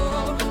they go.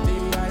 Baby,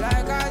 I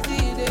like I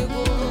see they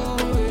go.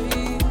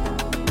 Baby.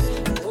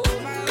 Oh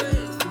my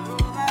ways, oh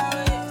my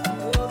ways,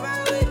 oh my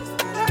ways.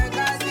 I like I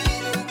see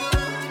they go.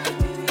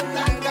 Baby, I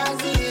like I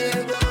see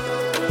they go.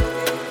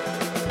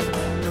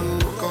 No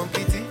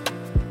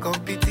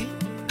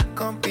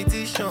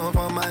competition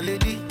for my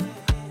lady.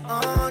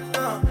 Oh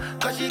no,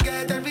 cause she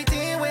get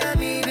everything where I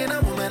need in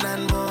a woman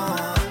and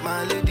more.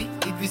 My lady,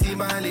 if you see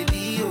my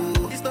lady,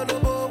 oh, it's not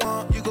no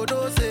one. You go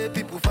know say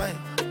people fine.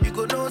 You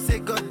go know say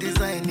God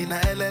design in a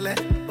LLA.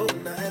 Oh,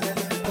 na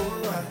LLA.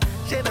 Oh,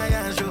 she na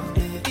yanjo,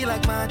 he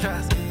like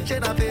mattress. She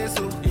na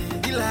peso,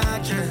 he like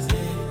actress.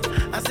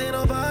 I say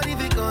nobody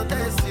fi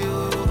contest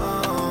you.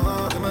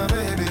 Oh, my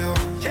baby, oh.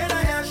 She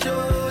na yanjo,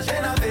 she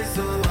na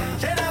peso,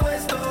 she na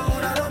westo,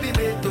 na don't be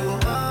made to.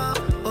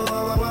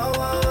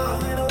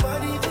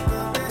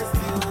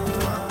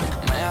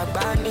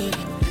 Bani,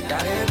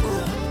 Darego,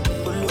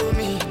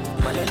 Ulumi,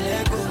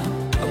 Malelego,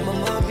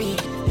 Mommy,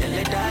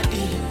 Yele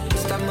Daddy,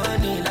 Mr.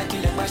 Money, like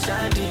you let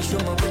Shadi, show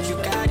me what you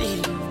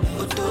carry,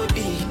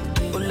 Otobi,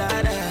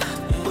 Olada,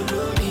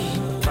 Ulumi,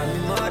 Fami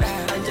Mora,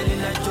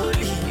 Angelina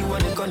Jolie, you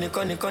wanna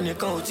con,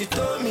 what you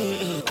told me,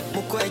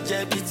 Moko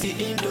JBT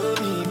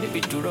Indomie, baby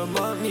do the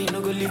mommy,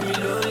 no go leave me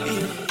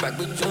lonely, back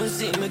with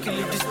Jonesy, make you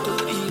leave the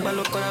story,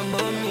 Malokora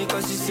mommy,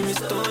 cause you see me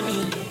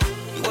stony,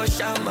 you wash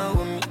out my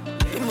woman.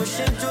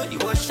 Emotion, you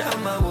wash out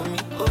my woman.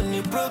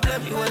 Only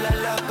problem, you will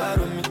allow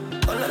me.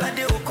 All of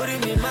the okori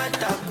me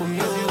matter come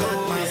you. You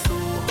got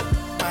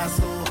my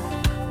soul.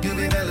 You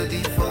be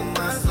melody for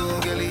my soul,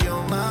 girl.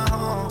 You're my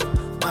home,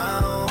 my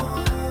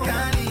home.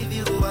 Can't leave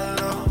you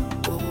alone.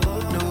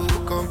 No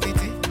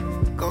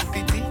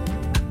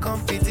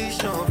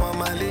competition for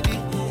my lady.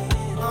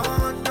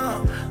 Oh no,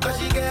 cause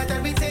she get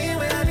everything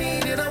where I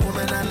need in a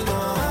woman and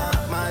more.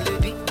 My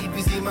lady, if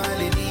you see my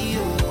lady,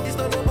 oh, it's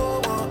not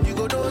no one. You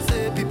go don't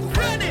say people.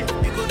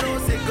 You go know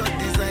say God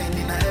design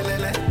in a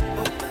LLA.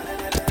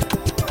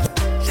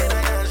 She na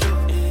yanjo,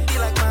 he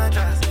like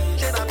mattress.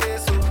 She na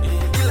peso,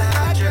 he like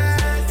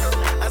actress.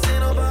 I say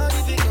nobody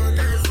fi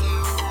contest you.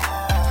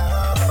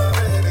 My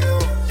baby,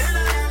 oh. She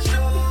na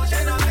yanjo, she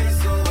na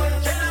peso,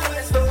 she na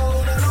westo,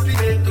 na don't be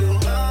made to.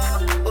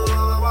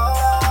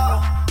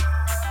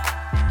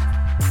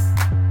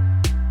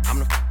 I'm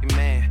the fucking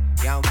man,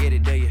 y'all don't get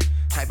it, do you?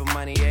 Type of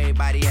money,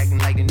 everybody acting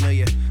like they knew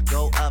you.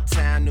 Go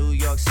uptown, New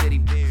York City,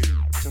 bitch.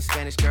 Some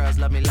Spanish girls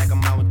love me like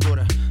I'm out with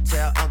Buddha.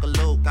 Tell Uncle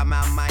Luke I'm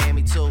out in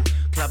Miami too.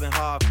 Clubbing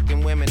hard,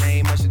 fucking women,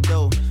 ain't much to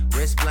do.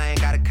 Wrist playing,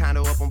 got a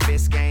condo up on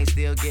Biscayne.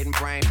 Still getting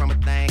brain from a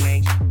thing,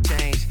 ain't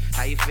changed.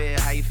 How you feel,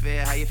 how you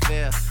feel, how you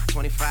feel?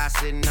 25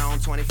 sitting on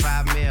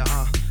 25 mil,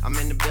 I'm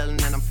in the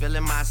building and I'm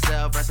feeling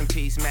myself. Rest in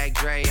peace, Mac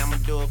Dre. I'ma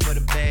do it for the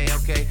bay,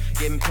 okay?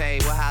 Getting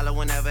paid, we'll holler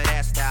whenever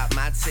that stop.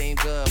 My team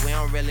good, we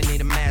don't really need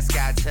a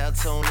mascot. Tell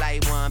Tune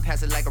Light One,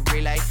 pass it like a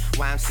relay.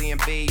 YMC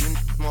and B, you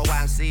more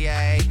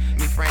YMCA.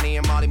 Me, Franny,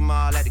 and Molly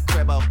Mall at the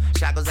cribbo.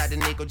 Shot goes out to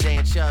Nico, J,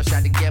 and Chubb,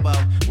 shot to Gibbo.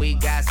 We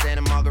got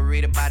Santa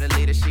Margarita by the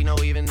leader. She know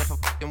even if I'm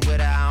fucking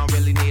with her, I don't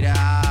really need her.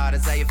 Oh,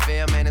 that's how you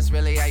feel, man, that's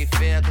really how you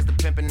feel. Cause the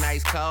pimpin'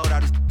 nice cold, all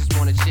these just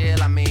wanna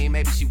chill. I mean,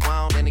 maybe she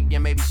won't, then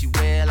again, maybe she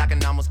will. I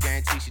can almost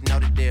guarantee she know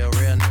the deal,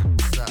 real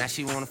nigga. Now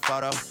she want a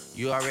photo,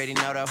 you already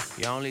know though.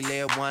 You only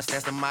live once,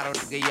 that's the motto.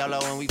 Get YOLO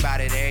and we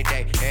bout it every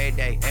day, every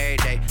day, every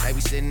day. Like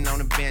we sitting on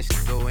the bench,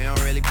 but we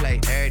don't really play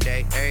every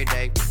day, every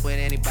day. What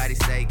anybody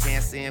say,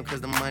 can't see him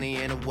cause the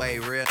money in the way,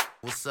 real.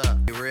 What's up?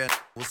 You real?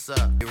 What's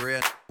up? You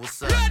real?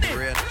 What's up? You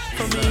real?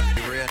 What's up?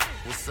 You real?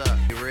 What's up?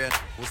 You real?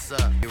 What's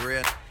up? You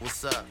real?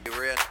 What's up? You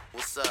real?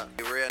 What's up?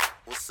 You real?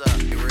 What's up?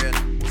 You real?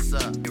 What's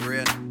up? You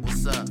real?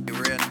 What's up? You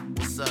real?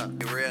 What's up?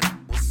 You real?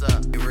 What's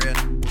up? You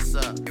real? What's up? You real? What's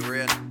up? You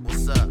real?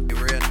 What's up? You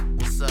real?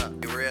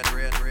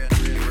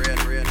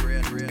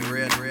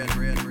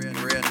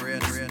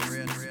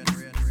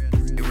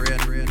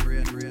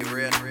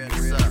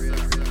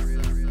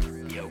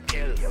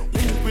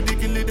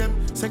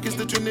 Sank is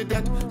the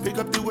Trinidad, pick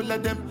up the whole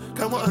of them.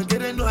 Come on,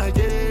 get it, no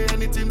idea,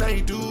 anything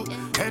I do.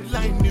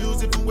 Headline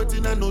news, if you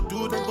waiting, I no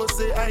do, then go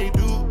say I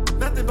do.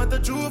 Nothing but the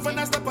truth, and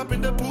I step up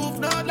in the booth.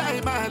 No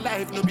lie, my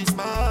life, no be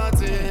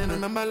smartin'.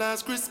 Remember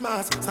last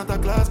Christmas, Santa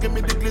Claus gave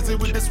me the glizzy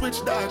with the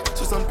switch dog.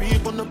 So some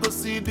people no go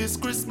see this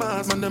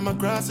Christmas. Man, them my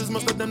grasses,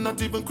 most of them not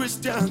even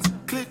Christians.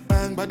 Click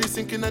bang, body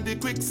sinking at the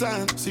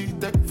quicksand. See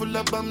deck full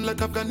of bomb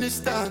like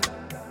Afghanistan.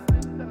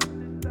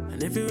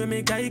 If you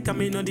make I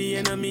come in, know the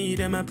enemy,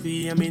 them a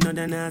pray, I mean, no,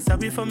 they're not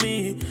sorry for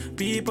me.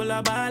 People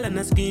are ball and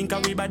a skin,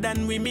 cause we bad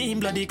than we mean.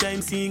 Bloody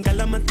crime scene,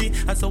 calamity.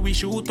 That's how we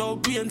shoot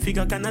out green,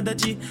 figure Canada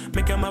G.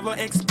 Make them have a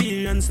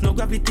experience, no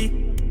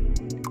gravity.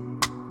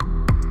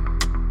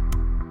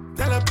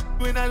 Tell up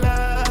when I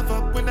laugh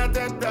up, when I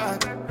dead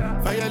dog.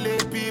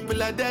 Violate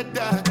people are dead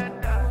dog.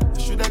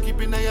 You shoulda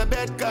keep in your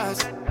bed, cause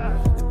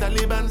the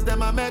Taliban's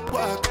them a make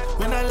walk.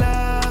 When I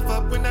laugh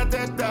up, when I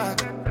dead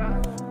dog.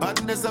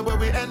 Badness is where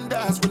we end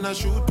us. When I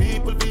shoot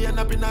people, we end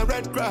up in a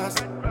red grass.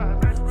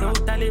 No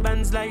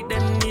Taliban's like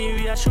them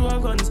near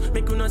sure guns.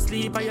 Make you not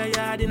sleep at your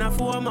yard in a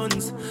 4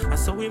 months. And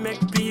so we make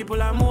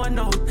people a mourn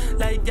out.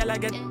 Like y'all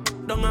get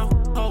down a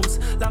house.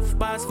 Laugh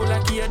bars full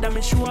of gear that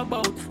me sure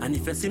about. And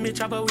if you see me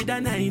travel with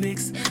a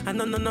 9X, and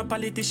no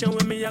politician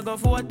with me I go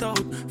vote out.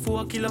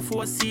 4 kilo,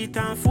 4 seat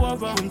and 4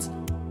 rounds.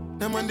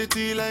 Them on the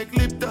tea like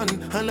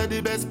Lipton. All of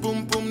the best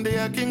boom boom they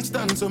are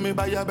Kingston. So me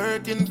buy a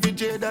Birkin for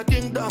Jada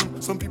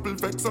Kingdom. Some people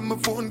vex on my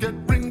phone get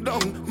ring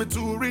down. Me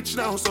too rich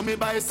now so me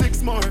buy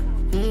 6 more.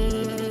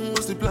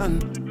 What's the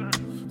plan?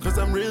 Cause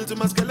I'm real to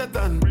my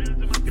skeleton.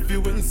 If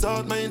you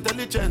insult my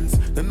intelligence,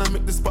 then I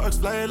make the sparks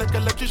fly like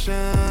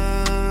electrician.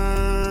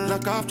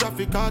 Lock off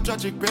traffic, all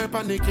tragic, bear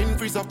panicking.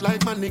 Freeze up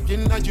like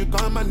mannequin. As you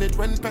can't manage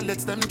when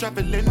pellets them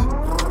traveling.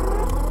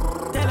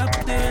 Tell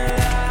up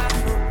there,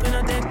 we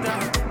not dead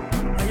dog.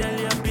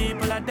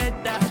 People are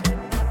dead dog.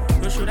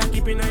 You shoulda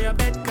keep in your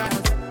bed,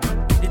 cause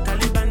the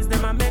Taliban's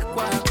them a make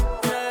walk.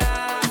 We not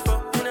laugh,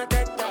 we not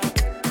dead dog.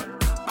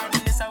 But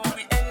this is how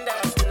we end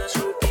up. We not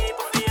shoot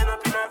people, we end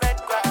up in a red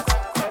grass.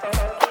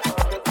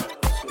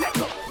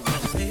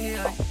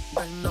 Día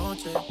y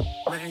noche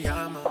me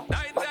llama.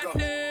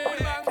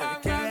 Que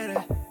quiere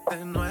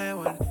de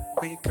nuevo en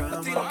mi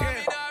cama.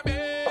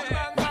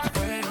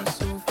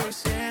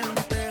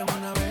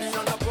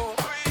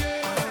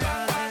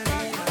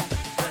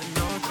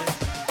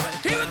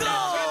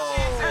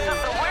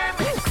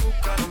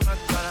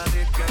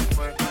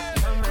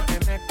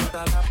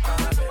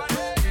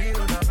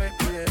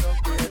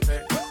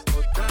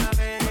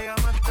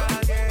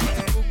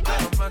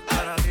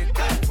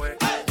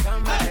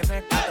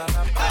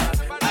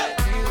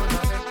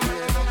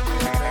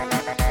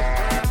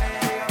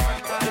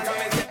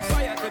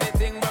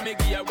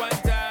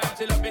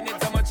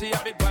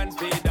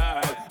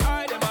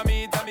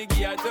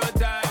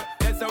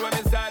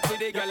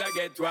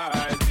 Get wild.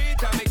 3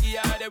 times me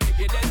give her the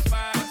wickedest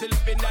smile. She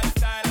love in that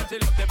style and she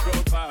love the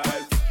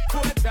profile.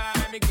 4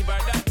 times me give her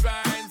that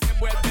grind. Se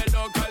vuelve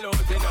loca,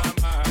 loca in her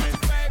mind.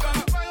 Fuego,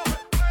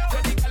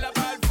 set the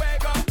calabar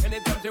fuego.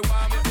 Anytime she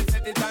want me, she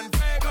set it on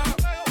fuego.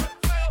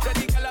 Set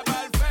the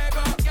calabar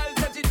fuego. Girl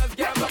said she just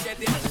can't forget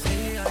it.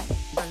 Día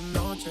y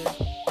noche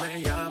me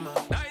llama.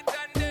 Night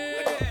and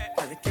day.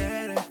 Que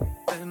quiere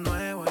de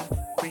nuevo en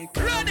mi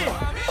cama. Ready.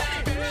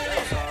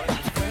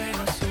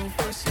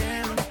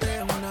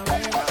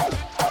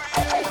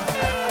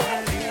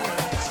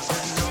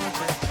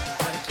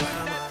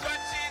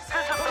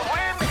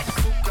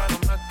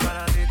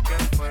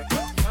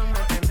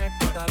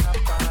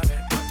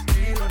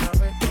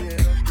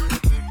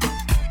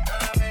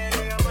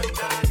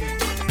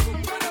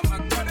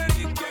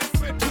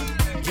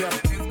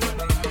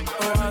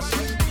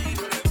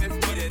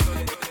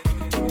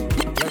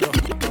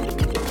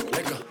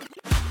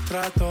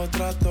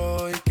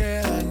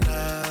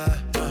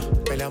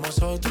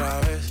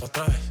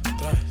 Otra vez.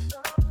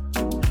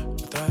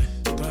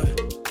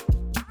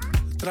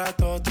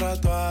 Trato,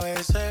 a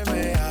veces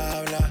me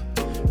habla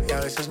y a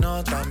veces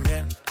no tan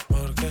bien,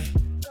 porque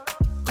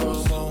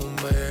como un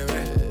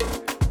bebé.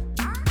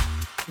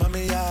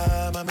 Mami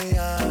ya,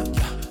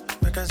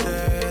 me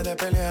cansé de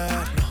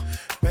pelear.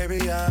 Baby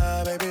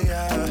ya,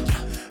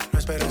 no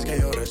esperes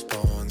que yo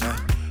responda.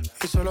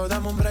 Y solo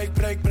dame un break.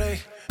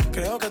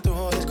 Creo que tú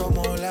jodes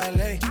como la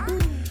ley.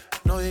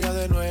 No digas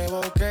de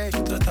nuevo que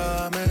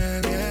trátame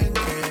bien,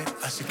 que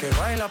así que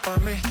baila pa'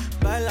 mí.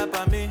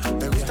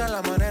 Me gusta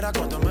la manera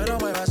cuando me lo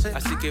muevas así.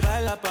 Así que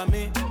baila pa'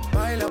 mí.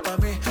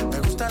 Me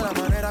gusta la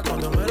manera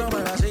cuando me lo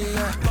muevas así.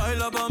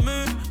 Baila pa'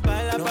 mí.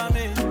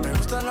 Me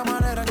gusta la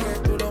manera que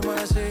tú lo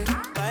mueves así.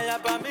 Baila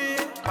pa' mí.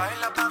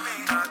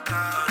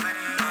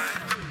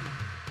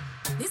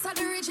 This are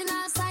the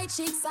original side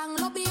chick song.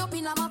 Love me up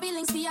in my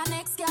feelings for your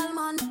next girl,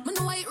 man. Me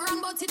know it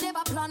wrong, but it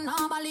never plan.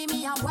 Normally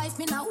me a wife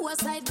in a whole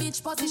side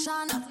bitch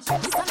position.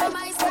 This are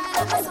my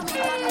style, and so me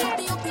can love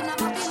me up in my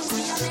feelings for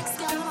your next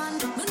girl, man.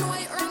 Me know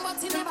it wrong,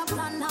 but it never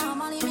plan.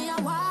 Normally me a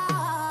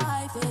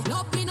wife.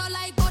 Love me no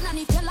like gun, and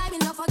if you lie, me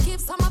no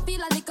forgive. Some I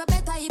feel a little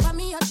better even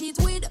me a cheat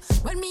with.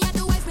 When me a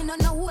the wife, me no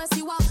know who else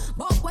you are.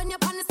 But when you're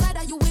on the side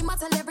of you, we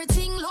must tell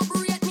everything. Love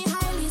rate me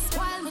highly,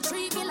 spoil me,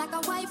 treat me like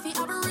a wifey.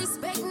 Have a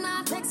respect,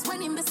 not text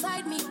when him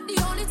beside me.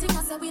 The only thing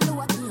I say we do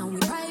at me and we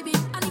private.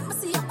 And if I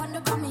see up on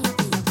the ground, me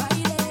happy you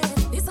Friday.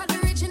 This are the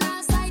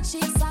original side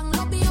chick song.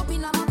 Love me up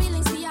in my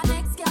feelings for your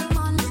next girl,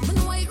 man. Me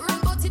know it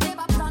wrong, but it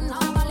never plan.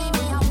 Normally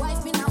me a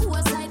wife in a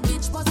whole side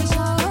bitch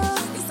position.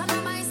 This are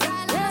my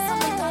style, and so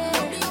me can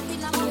love me up in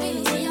my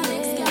feelings for your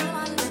next girl,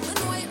 man. Me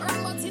know it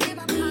wrong, but it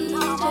never plan.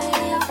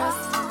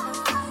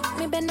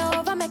 Me bend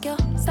over, make you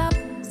stop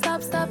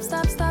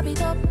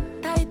it up.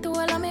 Tight to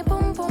all of me,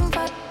 boom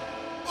fat.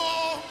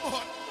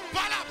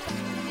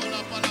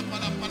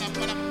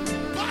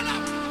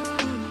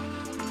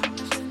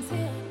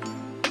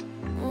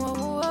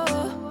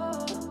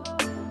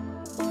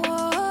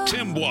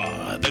 Timbwa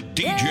The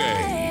DJ.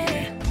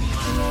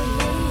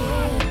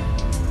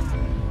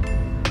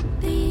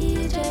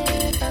 DJ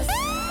first.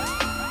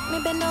 Me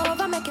bend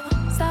over, make you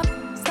stop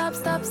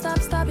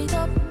it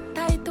up.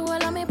 Tight to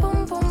all of me,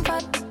 boom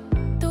fat.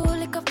 Too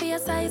liquor for your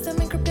size, so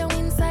me grip you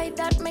inside.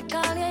 That me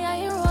call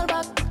you roll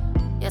back.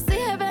 You see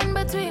heaven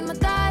between my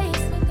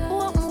thighs.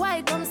 Open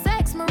wide, come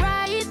sex me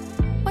right.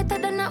 Wetter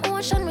than the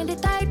ocean, me the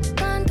tide.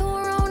 Can't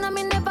turn around, and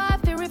me never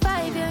have to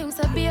revive you. Him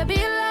say, baby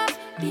love,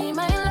 be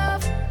my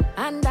love.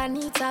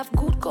 Underneath have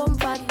good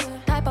comfort.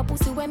 Type of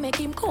pussy when make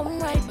him come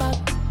right back.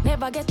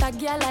 Never get a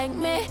girl like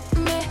me.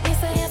 He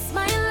say yes,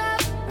 my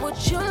love. Would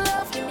you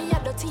love me? A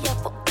dirty a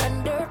fuck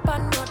and dirt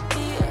and not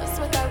beer.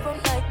 Sweat I run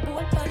like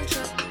boat and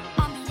trip.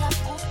 Mommy have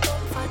good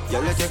comfort.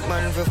 Y'all take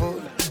man for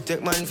food.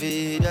 Take man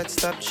for that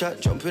stop shot.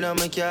 Jump in on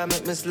my car,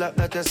 make me slap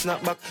that a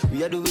snap back.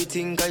 We a do we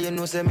think, cause you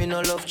know say me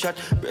no love chat.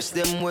 Breast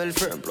them well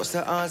firm, plus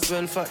the ass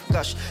well fat.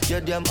 Gosh,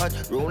 you're damn hot,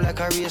 roll like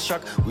a race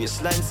track.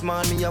 Waistline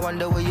small, me I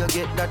wonder where you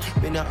get that.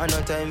 Me not have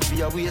no time for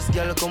your waist,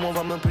 girl, come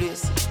over my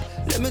place.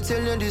 Let me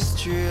tell you this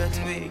straight.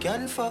 We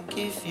can fuck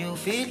if you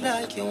feel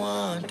like you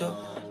want to.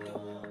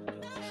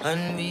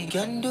 And we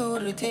can do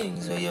the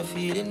things where you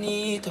feel the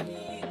need to.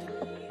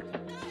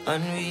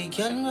 And we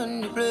can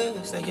run the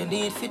place like you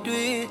need to do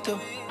it too.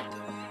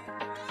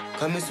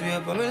 Come and swear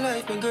for my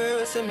life, my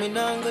girl, say me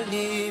not gonna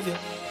leave you.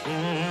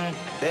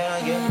 There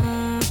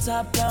again.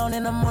 Top down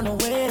and I'm on the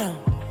way down.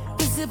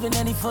 We sipping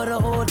any for the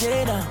whole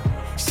day down.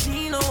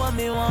 She know what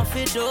me want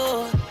for do.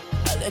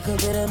 A little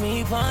bit of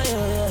me for you,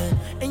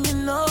 yeah. And you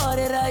know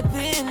that I've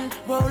been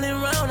rolling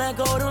round, I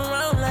go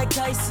around like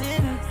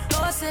Tyson.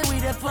 No, I say we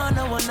the fun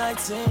of one night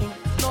thing.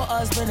 No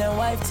husband and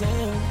wife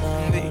thing.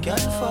 We can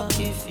fuck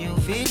if you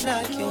feel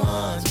like you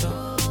want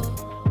to.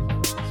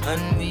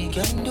 And we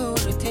can do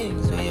the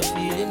things where you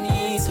feel the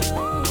need to.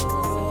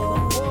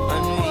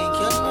 And we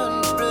can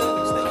run the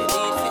place like you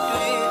need to do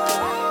it.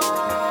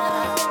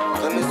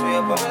 Let me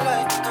swear by my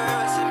life,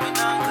 girl, say me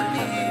not gonna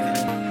leave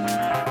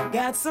you.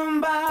 Got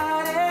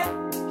somebody,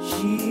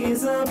 she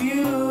is a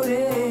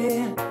beauty,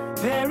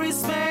 very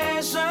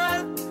special,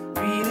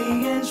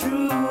 really and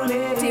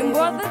truly.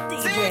 Timbwa The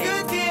DJ. Take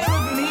good care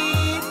of me,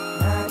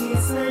 like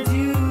it's her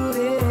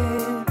duty.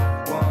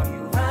 Won't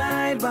you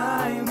ride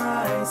by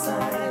my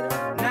side?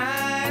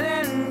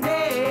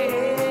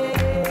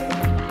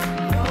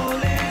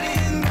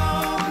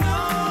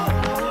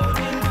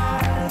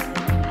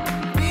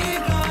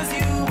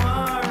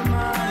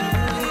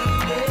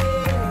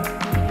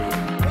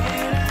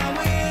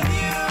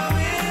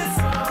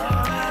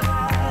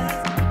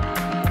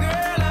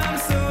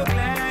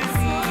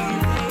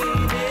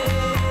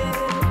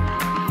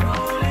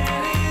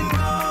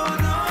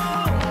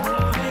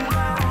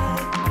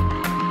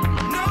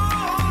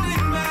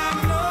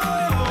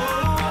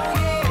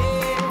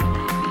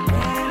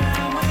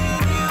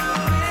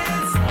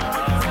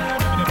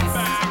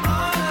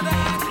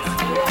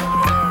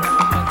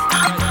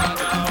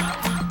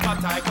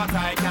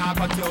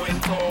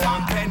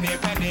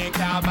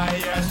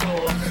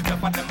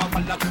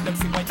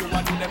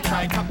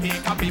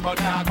 Copy, but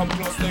now come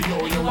close to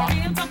you. You are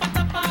in top of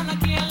the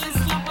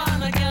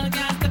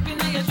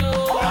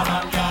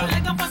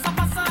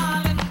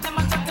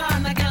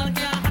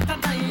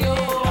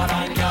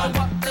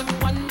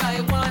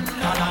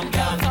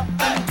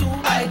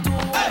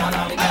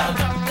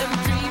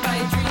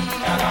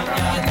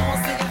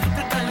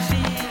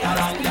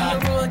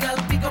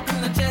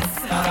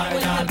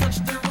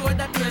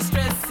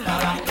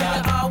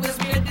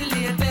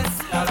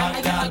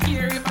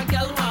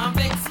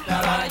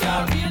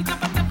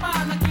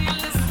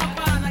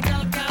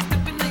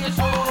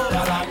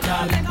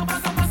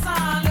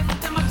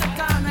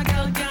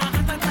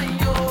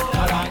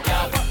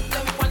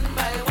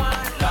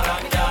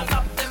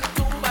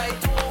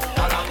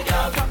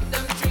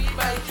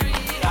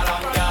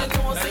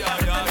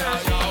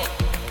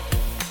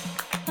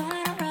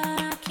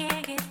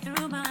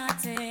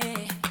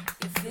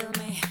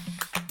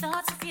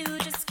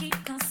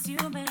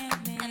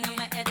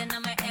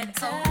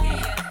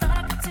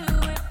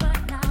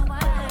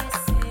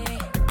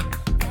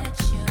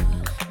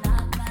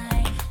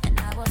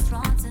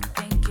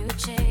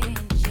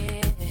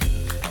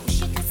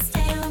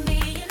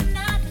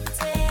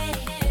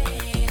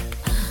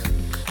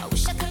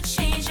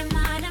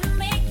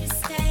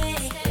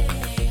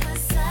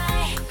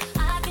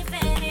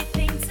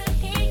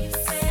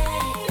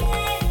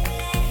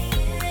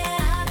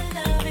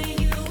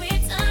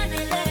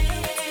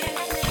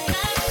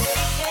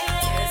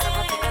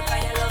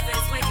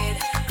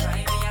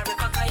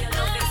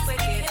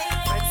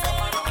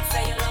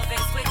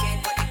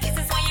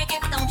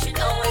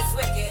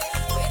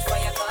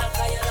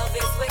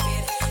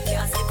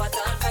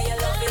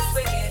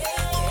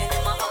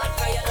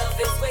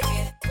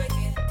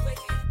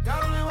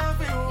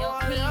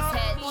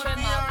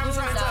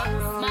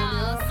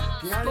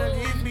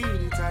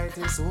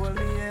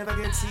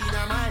get seen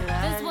in my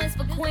life. This one's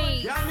for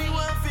Queens. Yeah, me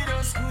want for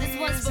those squeeze. This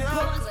one's for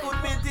Brooklyn.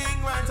 Put me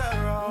thing right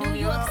around. New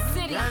York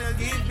City. Can you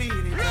give me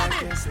the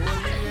tightest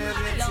hold me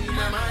ever get seen in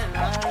my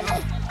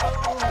life?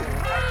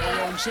 Hey,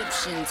 yo,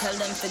 Egyptian, tell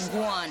them to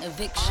go on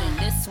eviction.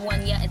 This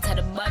one, yeah, into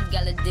the bad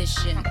gal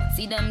edition.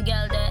 See them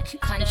gal that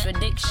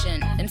contradiction.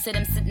 Them say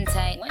them sitting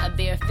tight, I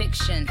bear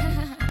fiction.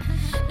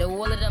 The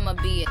whole of them a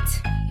beat,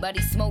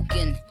 body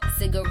smoking,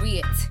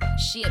 cigarette,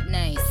 shape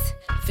nice,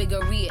 figure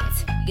it.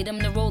 Get them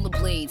the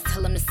rollerblades,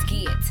 tell them to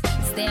ski it.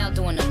 Stay out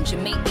doing them,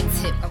 Jamaican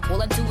tip.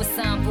 All I do is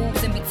sign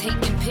boobs and be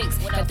taking pics.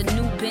 Got the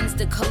new bins,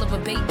 the color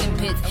of bacon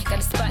bits. Got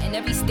a spot in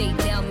every state,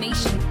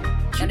 Dalmatian.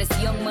 Now this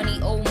young money,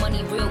 old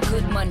money, real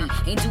good money.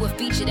 Ain't do a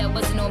feature that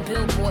wasn't on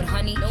Billboard,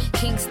 honey.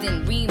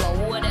 Kingston,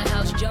 Remo,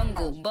 Waterhouse,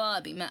 Jungle,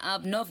 Bobby. Man,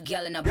 I've enough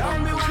gal in a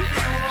bungle. Put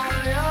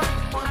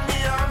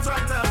me arms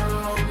right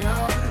around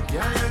you.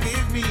 Can you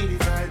give me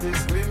the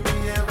tightest grip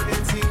me ever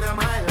get seen in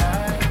my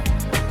life?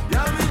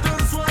 Yeah, me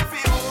just want to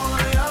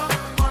hold you.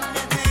 Put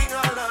me thing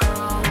all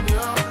around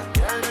you.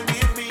 Can you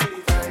give me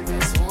the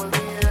tightest hold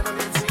me ever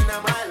get seen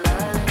in my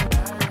life?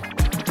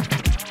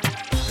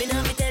 Me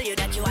now me tell you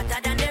that you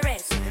hotter than the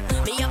rest.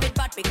 Me have it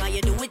bad because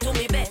you do it to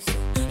me best.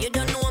 You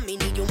don't know me,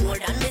 need you more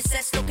than me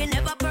says. Looking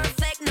never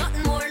perfect,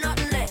 nothing more,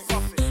 nothing less.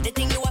 The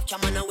thing you have,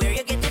 chama, know where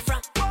you get it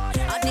from.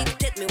 I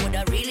dictate me what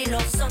I really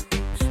love, son.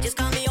 Just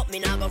call me up, me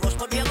now go rush,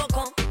 but me go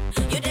come.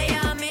 You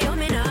there, me, oh,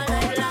 me now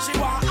like that. She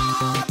want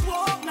hard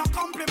work, no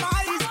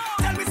compromise.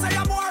 Tell me say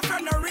your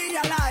boyfriend no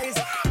realize.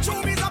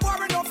 True me's a boy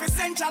enough is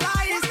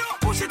centralized.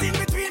 Push it in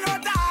between her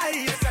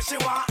thighs. Say she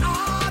want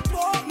hard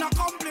work, no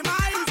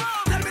compromise.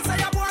 Tell me say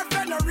your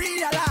boyfriend no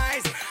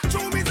realize.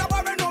 True me's a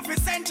boy enough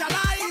is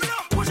centralized.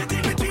 Push it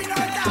in between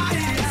her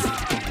thighs.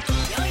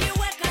 Yo, you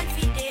work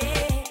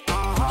confident.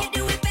 You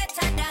do it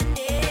better than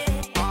they.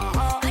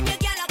 And you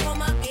gotta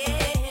come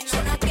again. So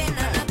again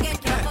and again,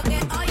 can't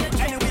forget all you do.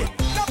 Anyway,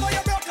 that's why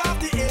you broke off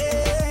the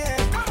air.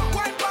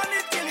 Wine on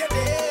it till you're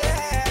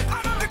dead.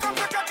 Become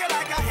a cocky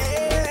like a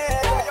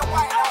head. You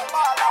wind up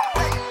ball and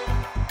wait.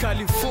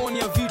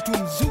 California vitu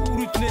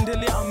mzuri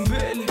tunaendelea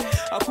mbele.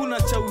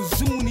 Hakuna cha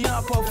huzuni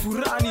hapa,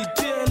 furani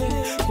tele.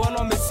 Kwa wale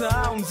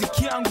wamesahau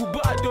mziki yangu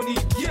bado ni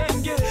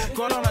genge.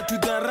 Kwa wale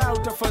wanatudharau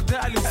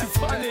tafadhali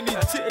usifanye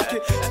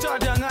nicheke.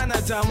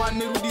 Sitadanganya jamani,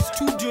 nirudi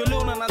studio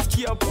leo na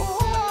nasikia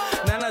poa.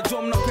 Na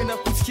najua mnapenda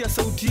kusikia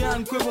sauti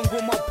yangu, kwa hivyo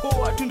ngoma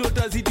poa tu ndo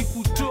tazidi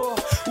kutoa.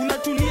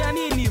 Unatulia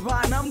nini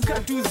bana, mka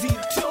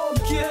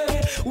tuzitoke.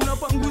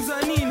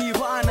 Unapanguza nini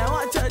bana,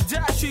 wacha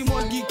jasho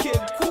imwagike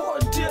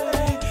kote.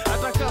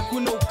 Ataka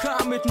kuna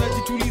ukame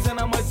tunajituliza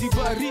na maji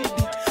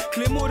baridi.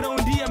 Clemo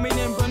raundi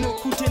ameniambia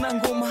nokute na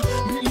ngoma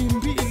mbili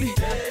mbili.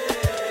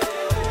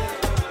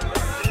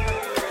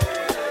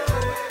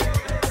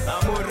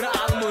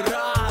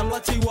 Moral,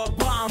 wacha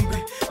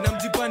iwabambe. Na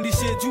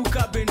mjipandishe juu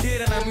ka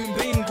bendera na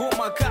mwimbe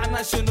ngoma ka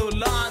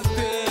national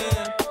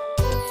anthem.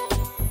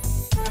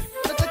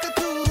 Nataka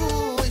tu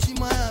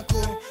heshima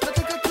yako,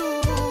 nataka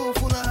tu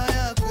furaha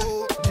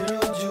yako. Ndio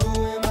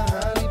ujue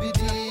mahali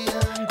bidii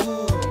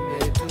yangu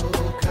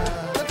imetoka.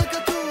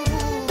 Nataka tu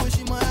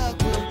heshima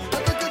yako,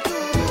 nataka tu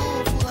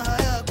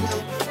furaha yako.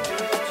 Ndio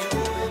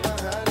ujue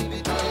mahali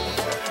bidii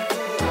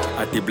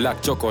yangu. Ati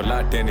black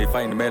chocolate ni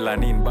fine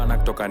melanin bana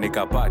kutoka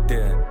nikapate.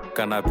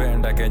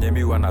 Kanapenda kenye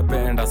mi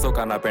wanapenda, so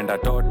kanapenda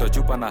toto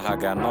chupa na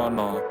haga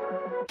nono.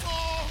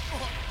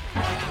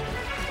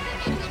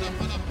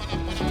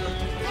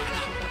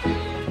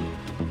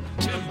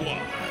 Timbwa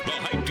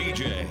The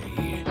DJ.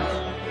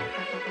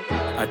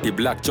 Ati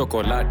black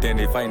chocolate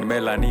ni fine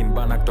melanin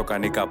bana kutoka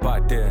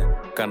nikapate.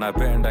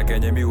 Kanapenda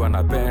kenye mi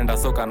wanapenda,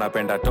 so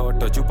kanapenda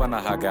toto chupa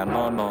na haga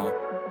nono.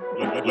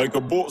 Like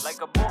a boss.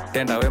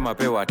 Tenda wema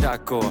pewa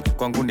tako,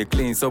 kwangu ni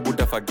clean so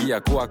butafagia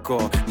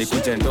kwako.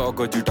 Nikuje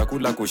ndogo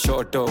jutakula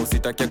kushoto,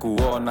 usitake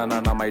kuona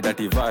na my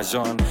dirty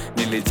version.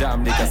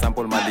 Nilijam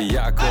nikasample mali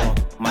yako,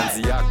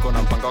 manzi yako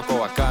na mpango wako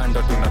wa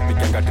kando.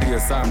 Tunapiga trio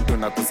sam,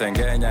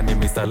 tunakusengenya ni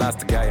Mr.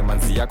 Last Guy.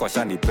 Manzi yako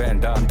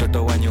ashanipenda,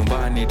 mtoto wa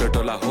nyumbani,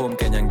 toto la home.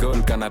 Kenyan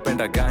girl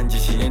kanapenda ganji,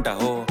 she ain't a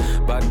hoe.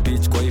 Bad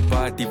bitch kwa hii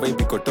party,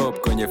 vibe iko top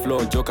kwenye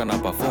flow. Joka na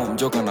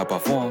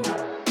perform.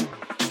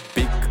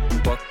 Big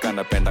Pok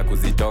anapenda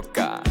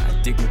kuzitoka,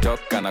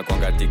 TikTok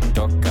anakuanga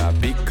TikToka.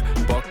 Big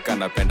Pok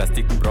anapenda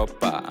stick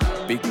proper,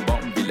 Big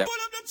Bomb bila.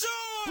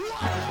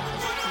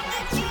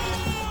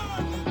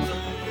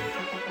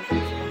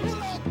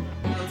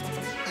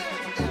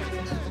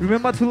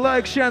 Remember to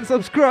like, share and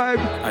subscribe.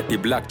 Ati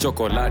black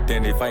chocolate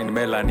ni fine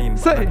melanin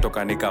bana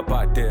kutoka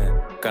nikapate.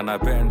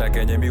 Kanapenda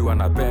kenye mi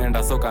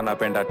wanapenda, so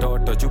kanapenda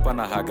toto chupa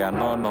na haga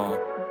nono.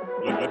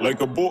 Like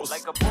a boss.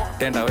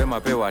 Tenda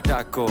wema pewa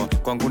tako,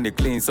 kwangu ni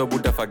clean so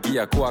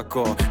butafagia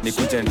kwako.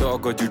 Nikuje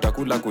ndogo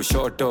jutakula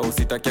kushoto,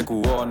 usitake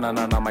kuona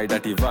na my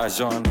dirty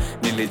version.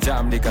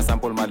 Nilijam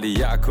nikasample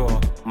mali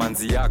yako,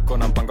 manzi yako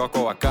na mpango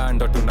wako wa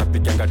kando.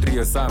 Tunapiga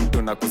trio sam,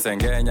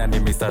 tunakusengenya ni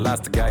Mr.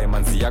 Last Guy.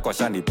 Manzi yako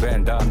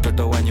ashanipenda,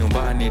 mtoto wa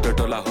nyumbani,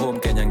 toto la home.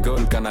 Kenyan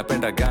girl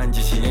kanapenda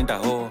ganji, she ain't a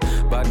hoe.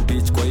 Bad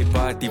bitch kwa hii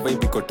party,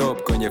 vibe iko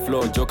top kwenye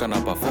flow. Joka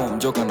na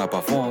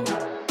perform.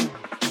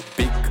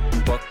 Big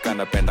Pok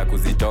anapenda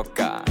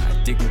kuzitoka.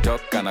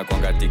 TikTok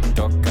anakuanga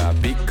TikToka.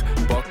 Big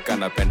Bock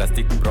anapenda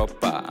stick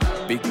proper.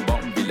 Big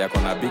bomb vile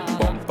akona big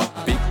bomba.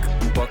 Big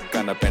Bock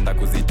anapenda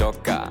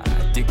kuzitoka.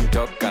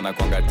 TikTok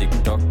anakuanga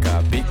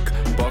TikToka. Big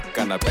Bock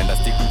anapenda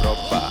stick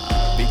proper.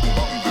 Big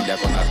bomb vile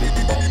akona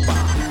big bomba.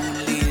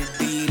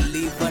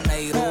 Live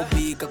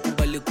Nairobi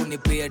kakubali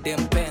kunipea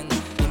dempeng.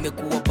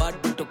 Nimekuwa bad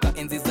kutoka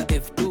enzi za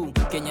F2.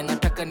 Kenya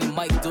nataka ni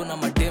Mike Zona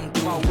madem tu.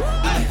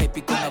 Ini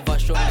hype kona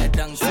version ya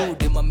dangsu.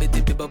 Dema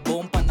medibeba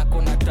bomba na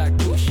kona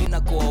tattoo.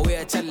 Shina kwa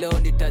wea cha leo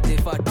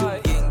nitajefa tu.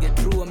 Genge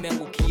true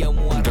ameangukia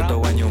muara.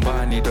 Toto wa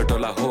nyumbani, toto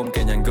la home.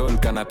 Kenyan girl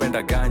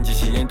kanapenda ganji,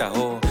 she ain't a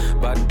hoe.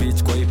 Bad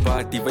bitch kwa hii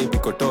party, vibe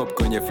iko top.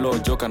 Kwenye flow,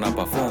 joka na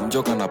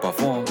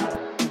perform.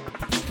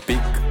 Big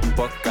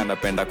Bock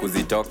anapenda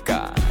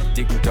kuzitoka.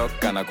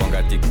 TikTok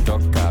anakuanga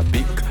TikToka.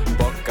 Big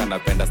Bock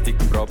anapenda stick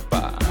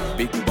proper.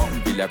 Big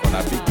bomb vile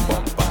akona big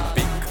bomba.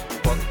 Big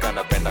Bock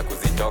anapenda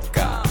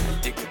kuzitoka.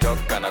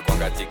 TikTok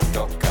anakuanga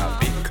TikToka.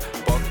 Big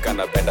Bock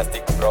anapenda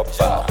stick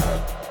proper.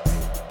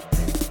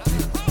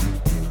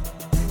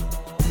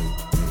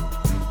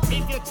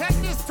 If you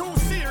take this too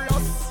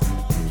serious,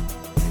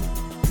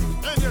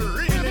 then you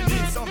really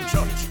need some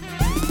church.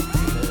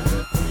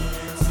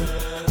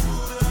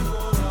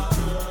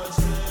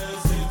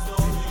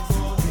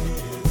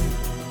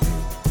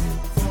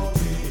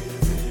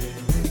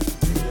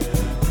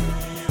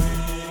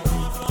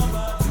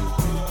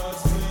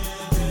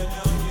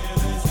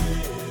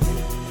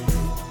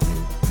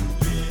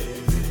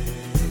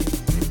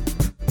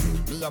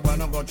 When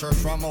I go church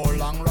from how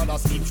long, rather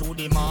sleep through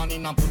the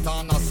morning and put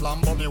on a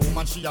slam. But me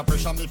woman she a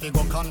pressure me fi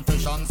go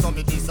confession, so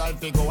me decide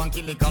fi go and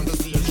kill the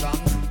conversation.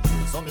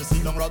 So me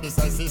sit down right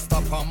beside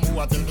Sister Pam, who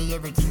a tell me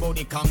everything about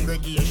the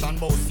congregation.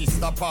 About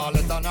Sister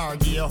Paulette and her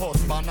gay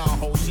husband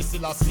and how she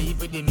still asleep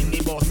with the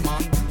minibus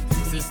man.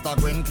 Sister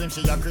Gwen claim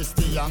she a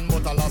Christian,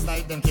 but last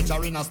night them catch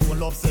her in a stone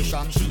love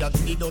session. She a do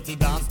the dirty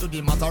dance to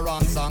the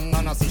Mataran song,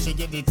 and I say she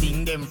get the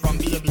thing them from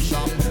Baby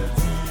Sham.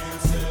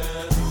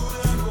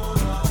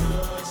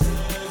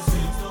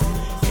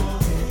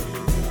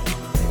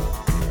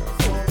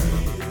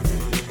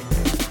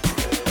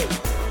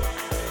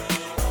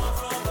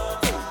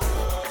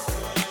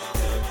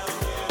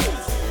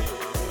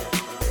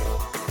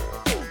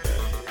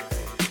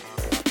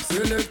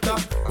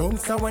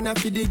 Bounce when I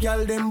feed the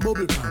girl them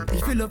bubble pan.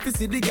 If you love to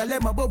see the girl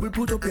them a bubble,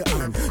 put up your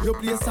hand. You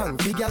play a song,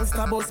 the girl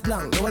star bus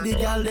blank. Now the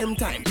girl them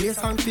time, play a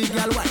song, the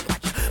girl white.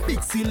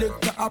 Big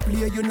selector a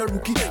play, you no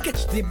rookie.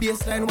 Catch the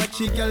baseline, watch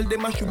the girl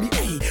them a should be.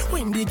 Hey,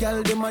 when the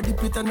girl them a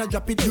dip it and a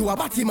drop it, you a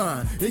batty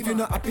man. If you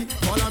not happy,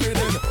 follow me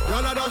then.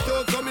 Y'all a dash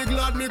out, so me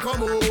glad me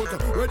come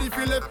out. Ready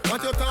for left,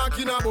 what you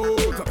talking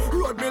about?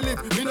 Road me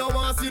lift, me no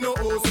want see no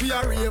host. We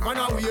a rave and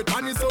a wait,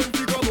 and the sun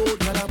fi come out.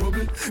 Gyal a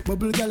bubble,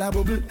 bubble gyal a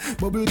bubble,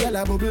 bubble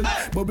gyal a bubble,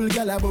 bubble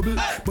gyal a bubble,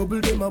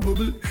 bubble dem a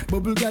bubble,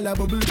 bubble gyal a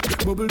bubble,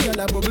 bubble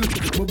gyal a bubble,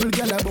 bubble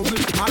gyal a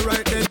bubble. All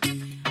right then.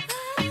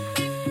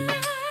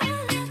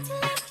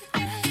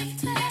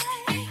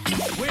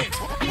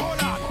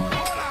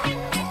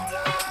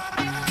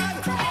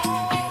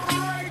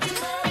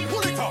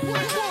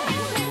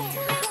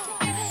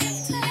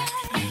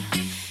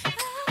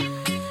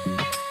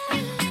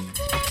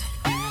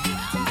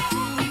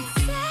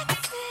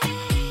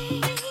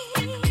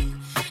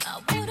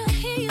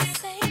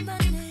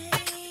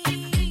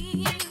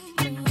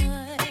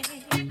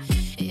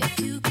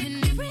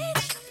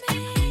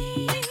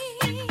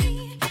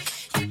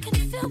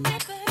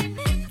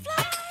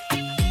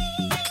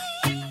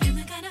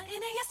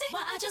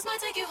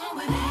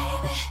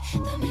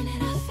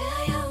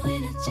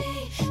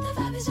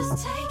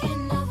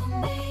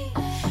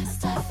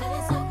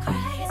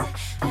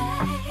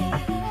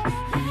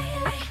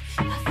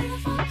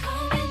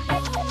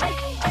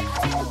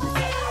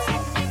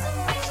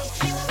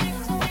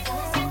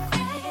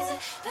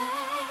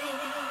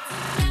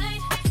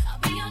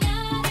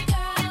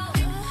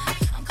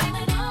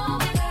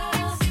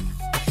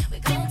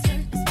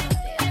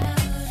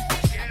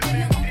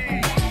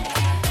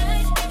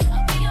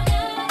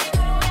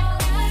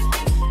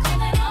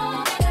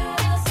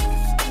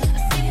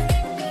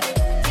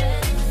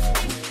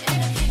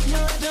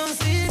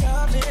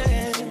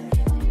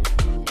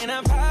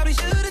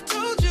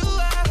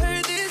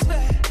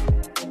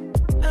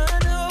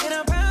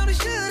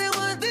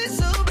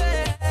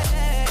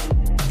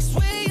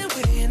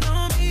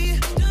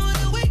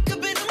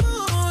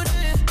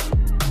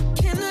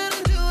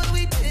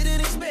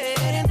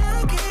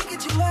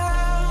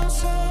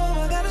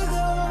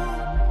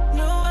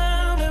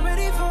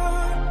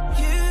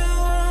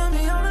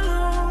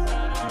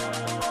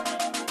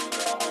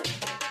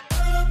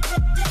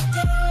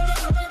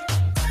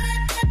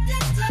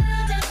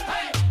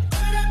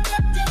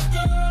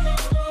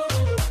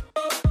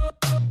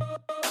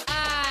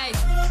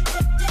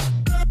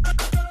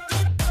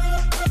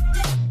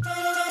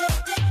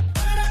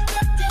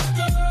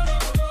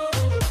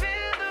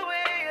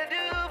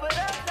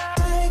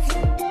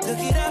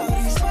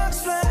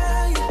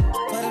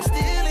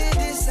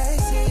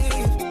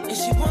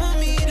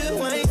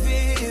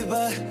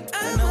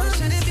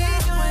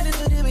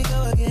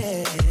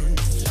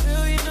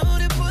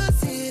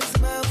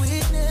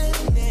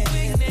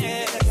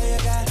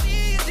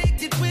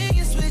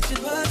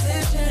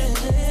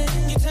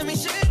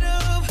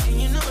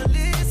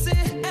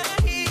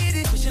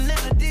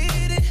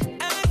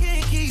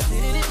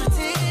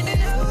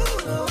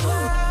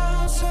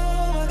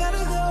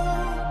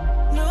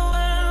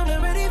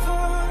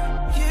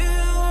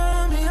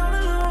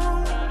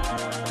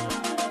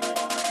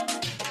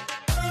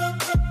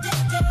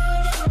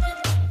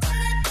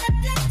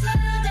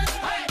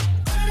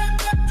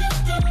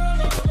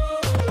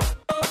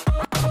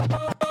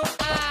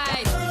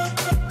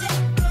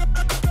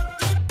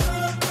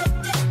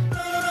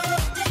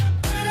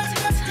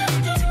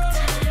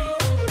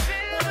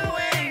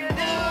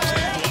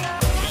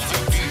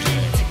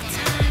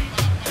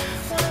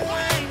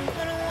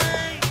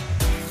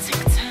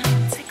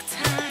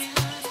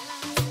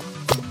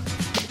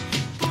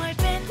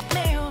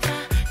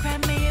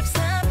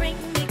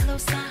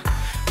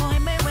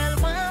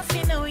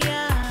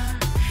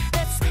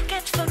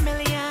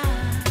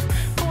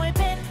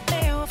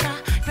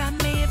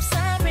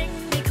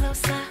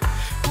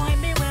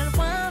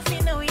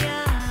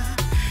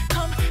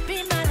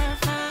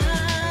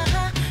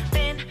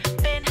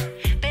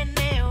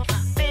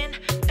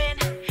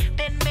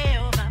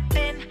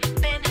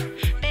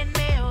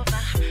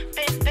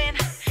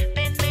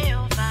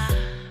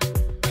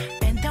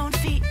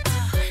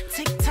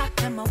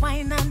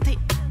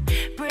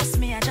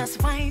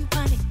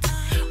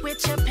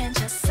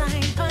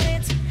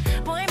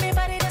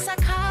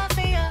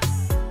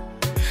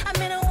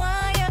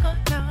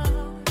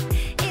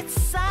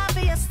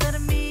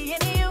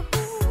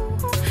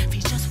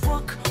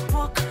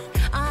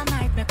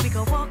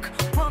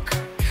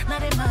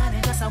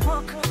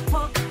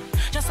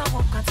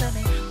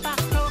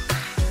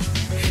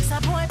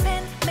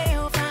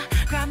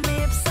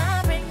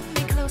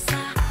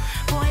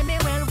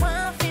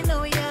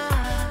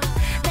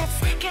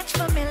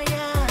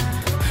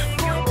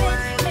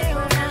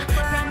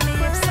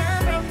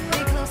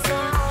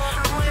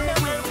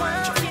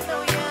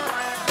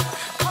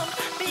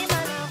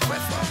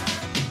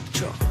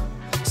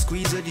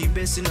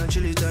 best in a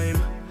chilly time.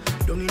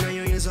 Down in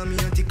your ears and me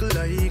a tickle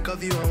like.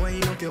 Have you a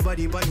wind up your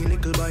body by your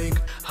little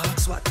bike.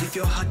 Ask what if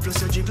you're hot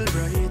plus a jiggle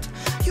bright.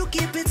 You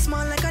keep it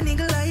small like a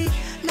niggle eye.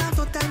 Now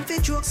no time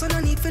for jokes, so no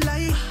need for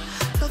lie.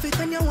 Love it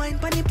when you wine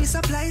pan a piece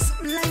of lies.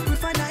 Like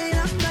with a nine,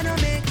 I'm gonna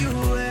make you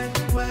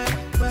wet,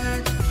 wet,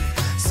 wet.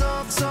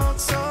 Soak, soak,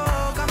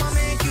 soak, I'ma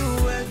make you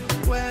wet,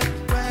 wet,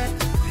 wet.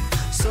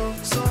 Soak,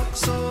 soak,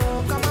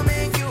 soak, I'ma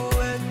make you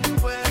wet,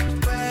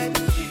 wet, wet.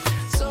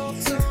 Soak,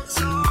 soak,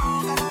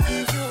 soak, I'ma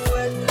make you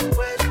wet,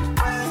 wet,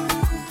 wet.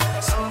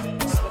 Soak,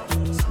 soak,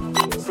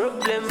 soak.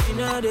 Problem in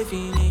all the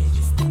finish.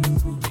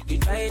 You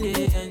try to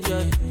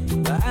enjoy.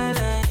 But I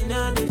in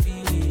all the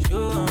finish.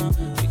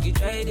 You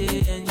try to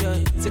enjoy.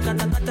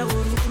 Second and not a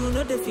wuru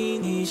not the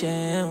finish.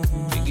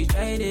 You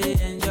try to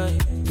enjoy.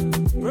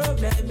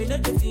 Problem in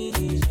not the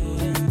finish. So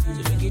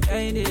make you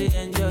try to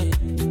enjoy.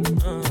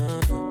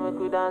 Make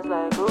you dance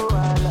like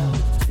Luala.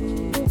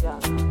 Yeah,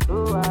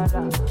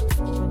 Luala.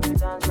 Make you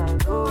dance like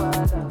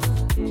Luala.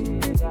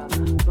 Yeah,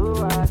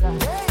 Luala.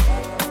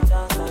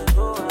 Dance like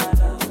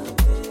Luala.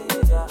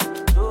 Yeah,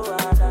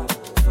 Luala.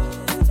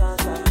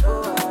 Dance like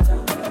Luala.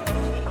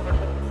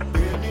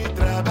 Baby,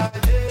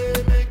 trabalhei,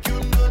 make you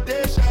know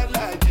they shall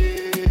like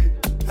it.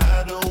 I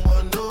don't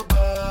want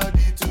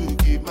nobody to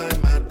give my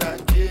matter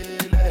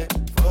kill.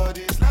 For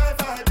this life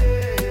I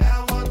live, I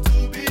want to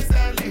be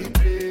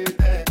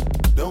celebrated.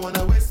 Don't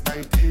wanna waste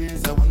my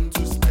days, I want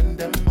to spend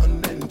them on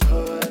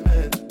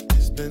enjoyment.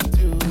 It's been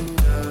too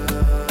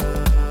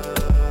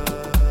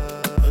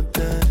but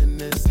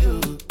then it's you.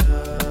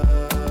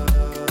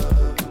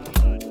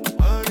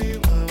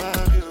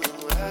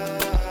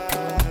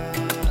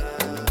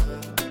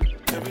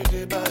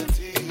 Everyday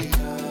party.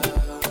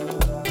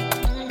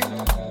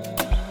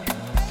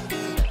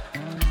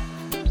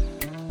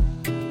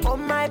 Oh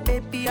my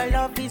baby, your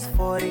love is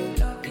for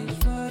it.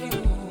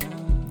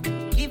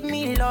 Give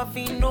me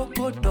loving, no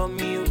good on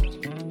you.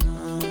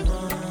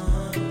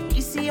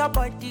 You see your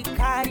body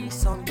carry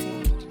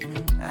something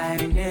I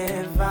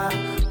never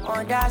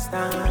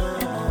understand.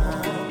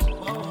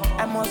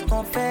 I must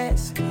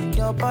confess,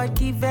 your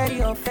body very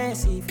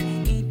offensive.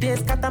 It is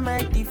scatter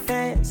my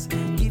defense,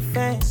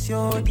 defense,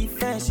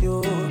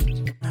 yo.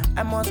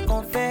 I must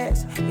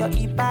confess, your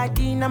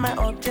body not my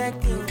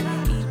objective.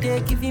 It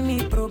is giving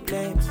me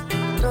problems,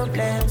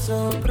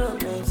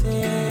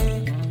 yeah.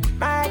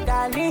 My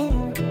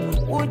darling,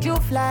 would you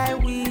fly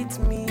with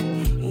me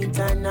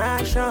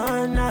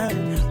international?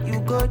 You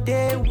go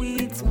there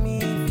with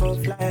me for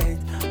flight,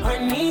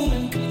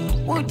 honey.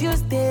 Would you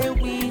stay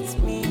with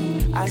me?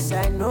 As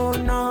I know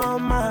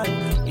normal,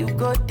 you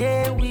go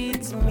there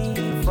with me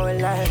for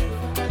life.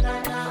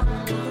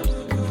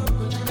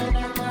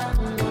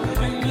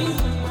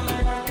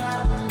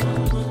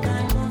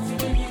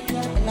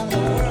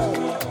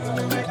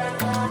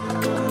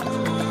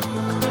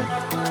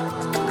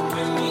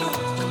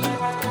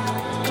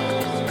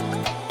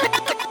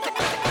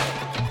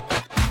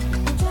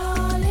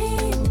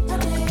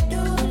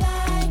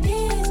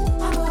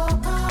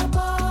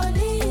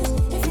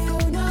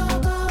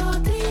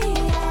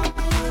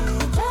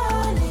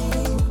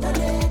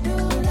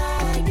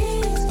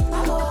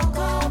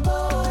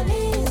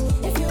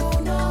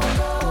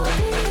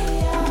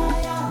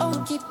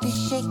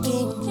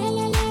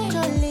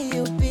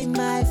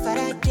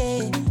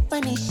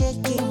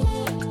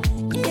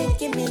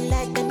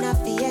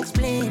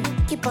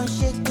 Keep on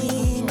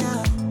shaking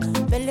now,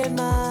 belly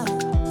ma,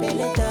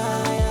 belly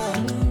tire,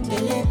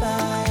 belly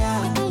baya.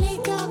 Coli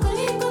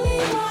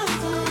one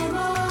time,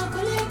 oh,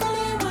 coli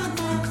one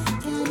time.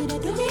 Can you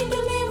do me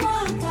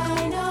one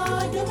time, oh,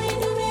 do me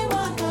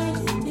one time.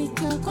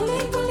 Little coli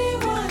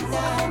one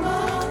time, oh,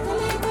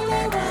 coli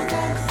one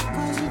time.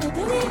 Cause you do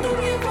me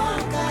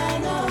one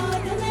time, oh,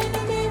 do me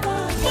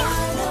one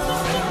time, oh.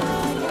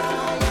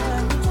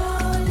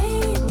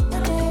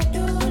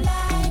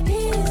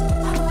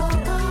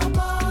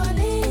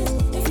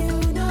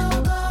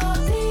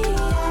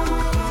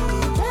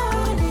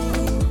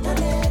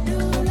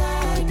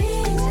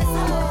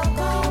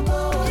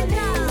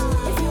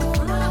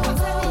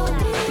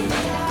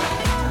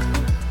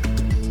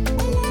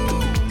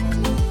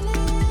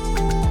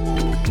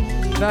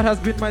 That has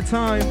been my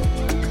time.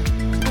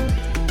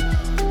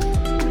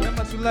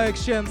 Remember to like,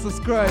 share, and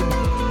subscribe.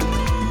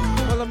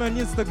 Follow me on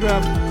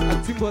Instagram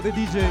at Timbwa The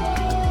DJ.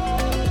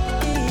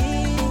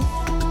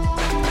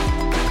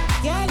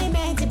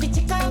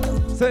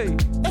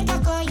 Say.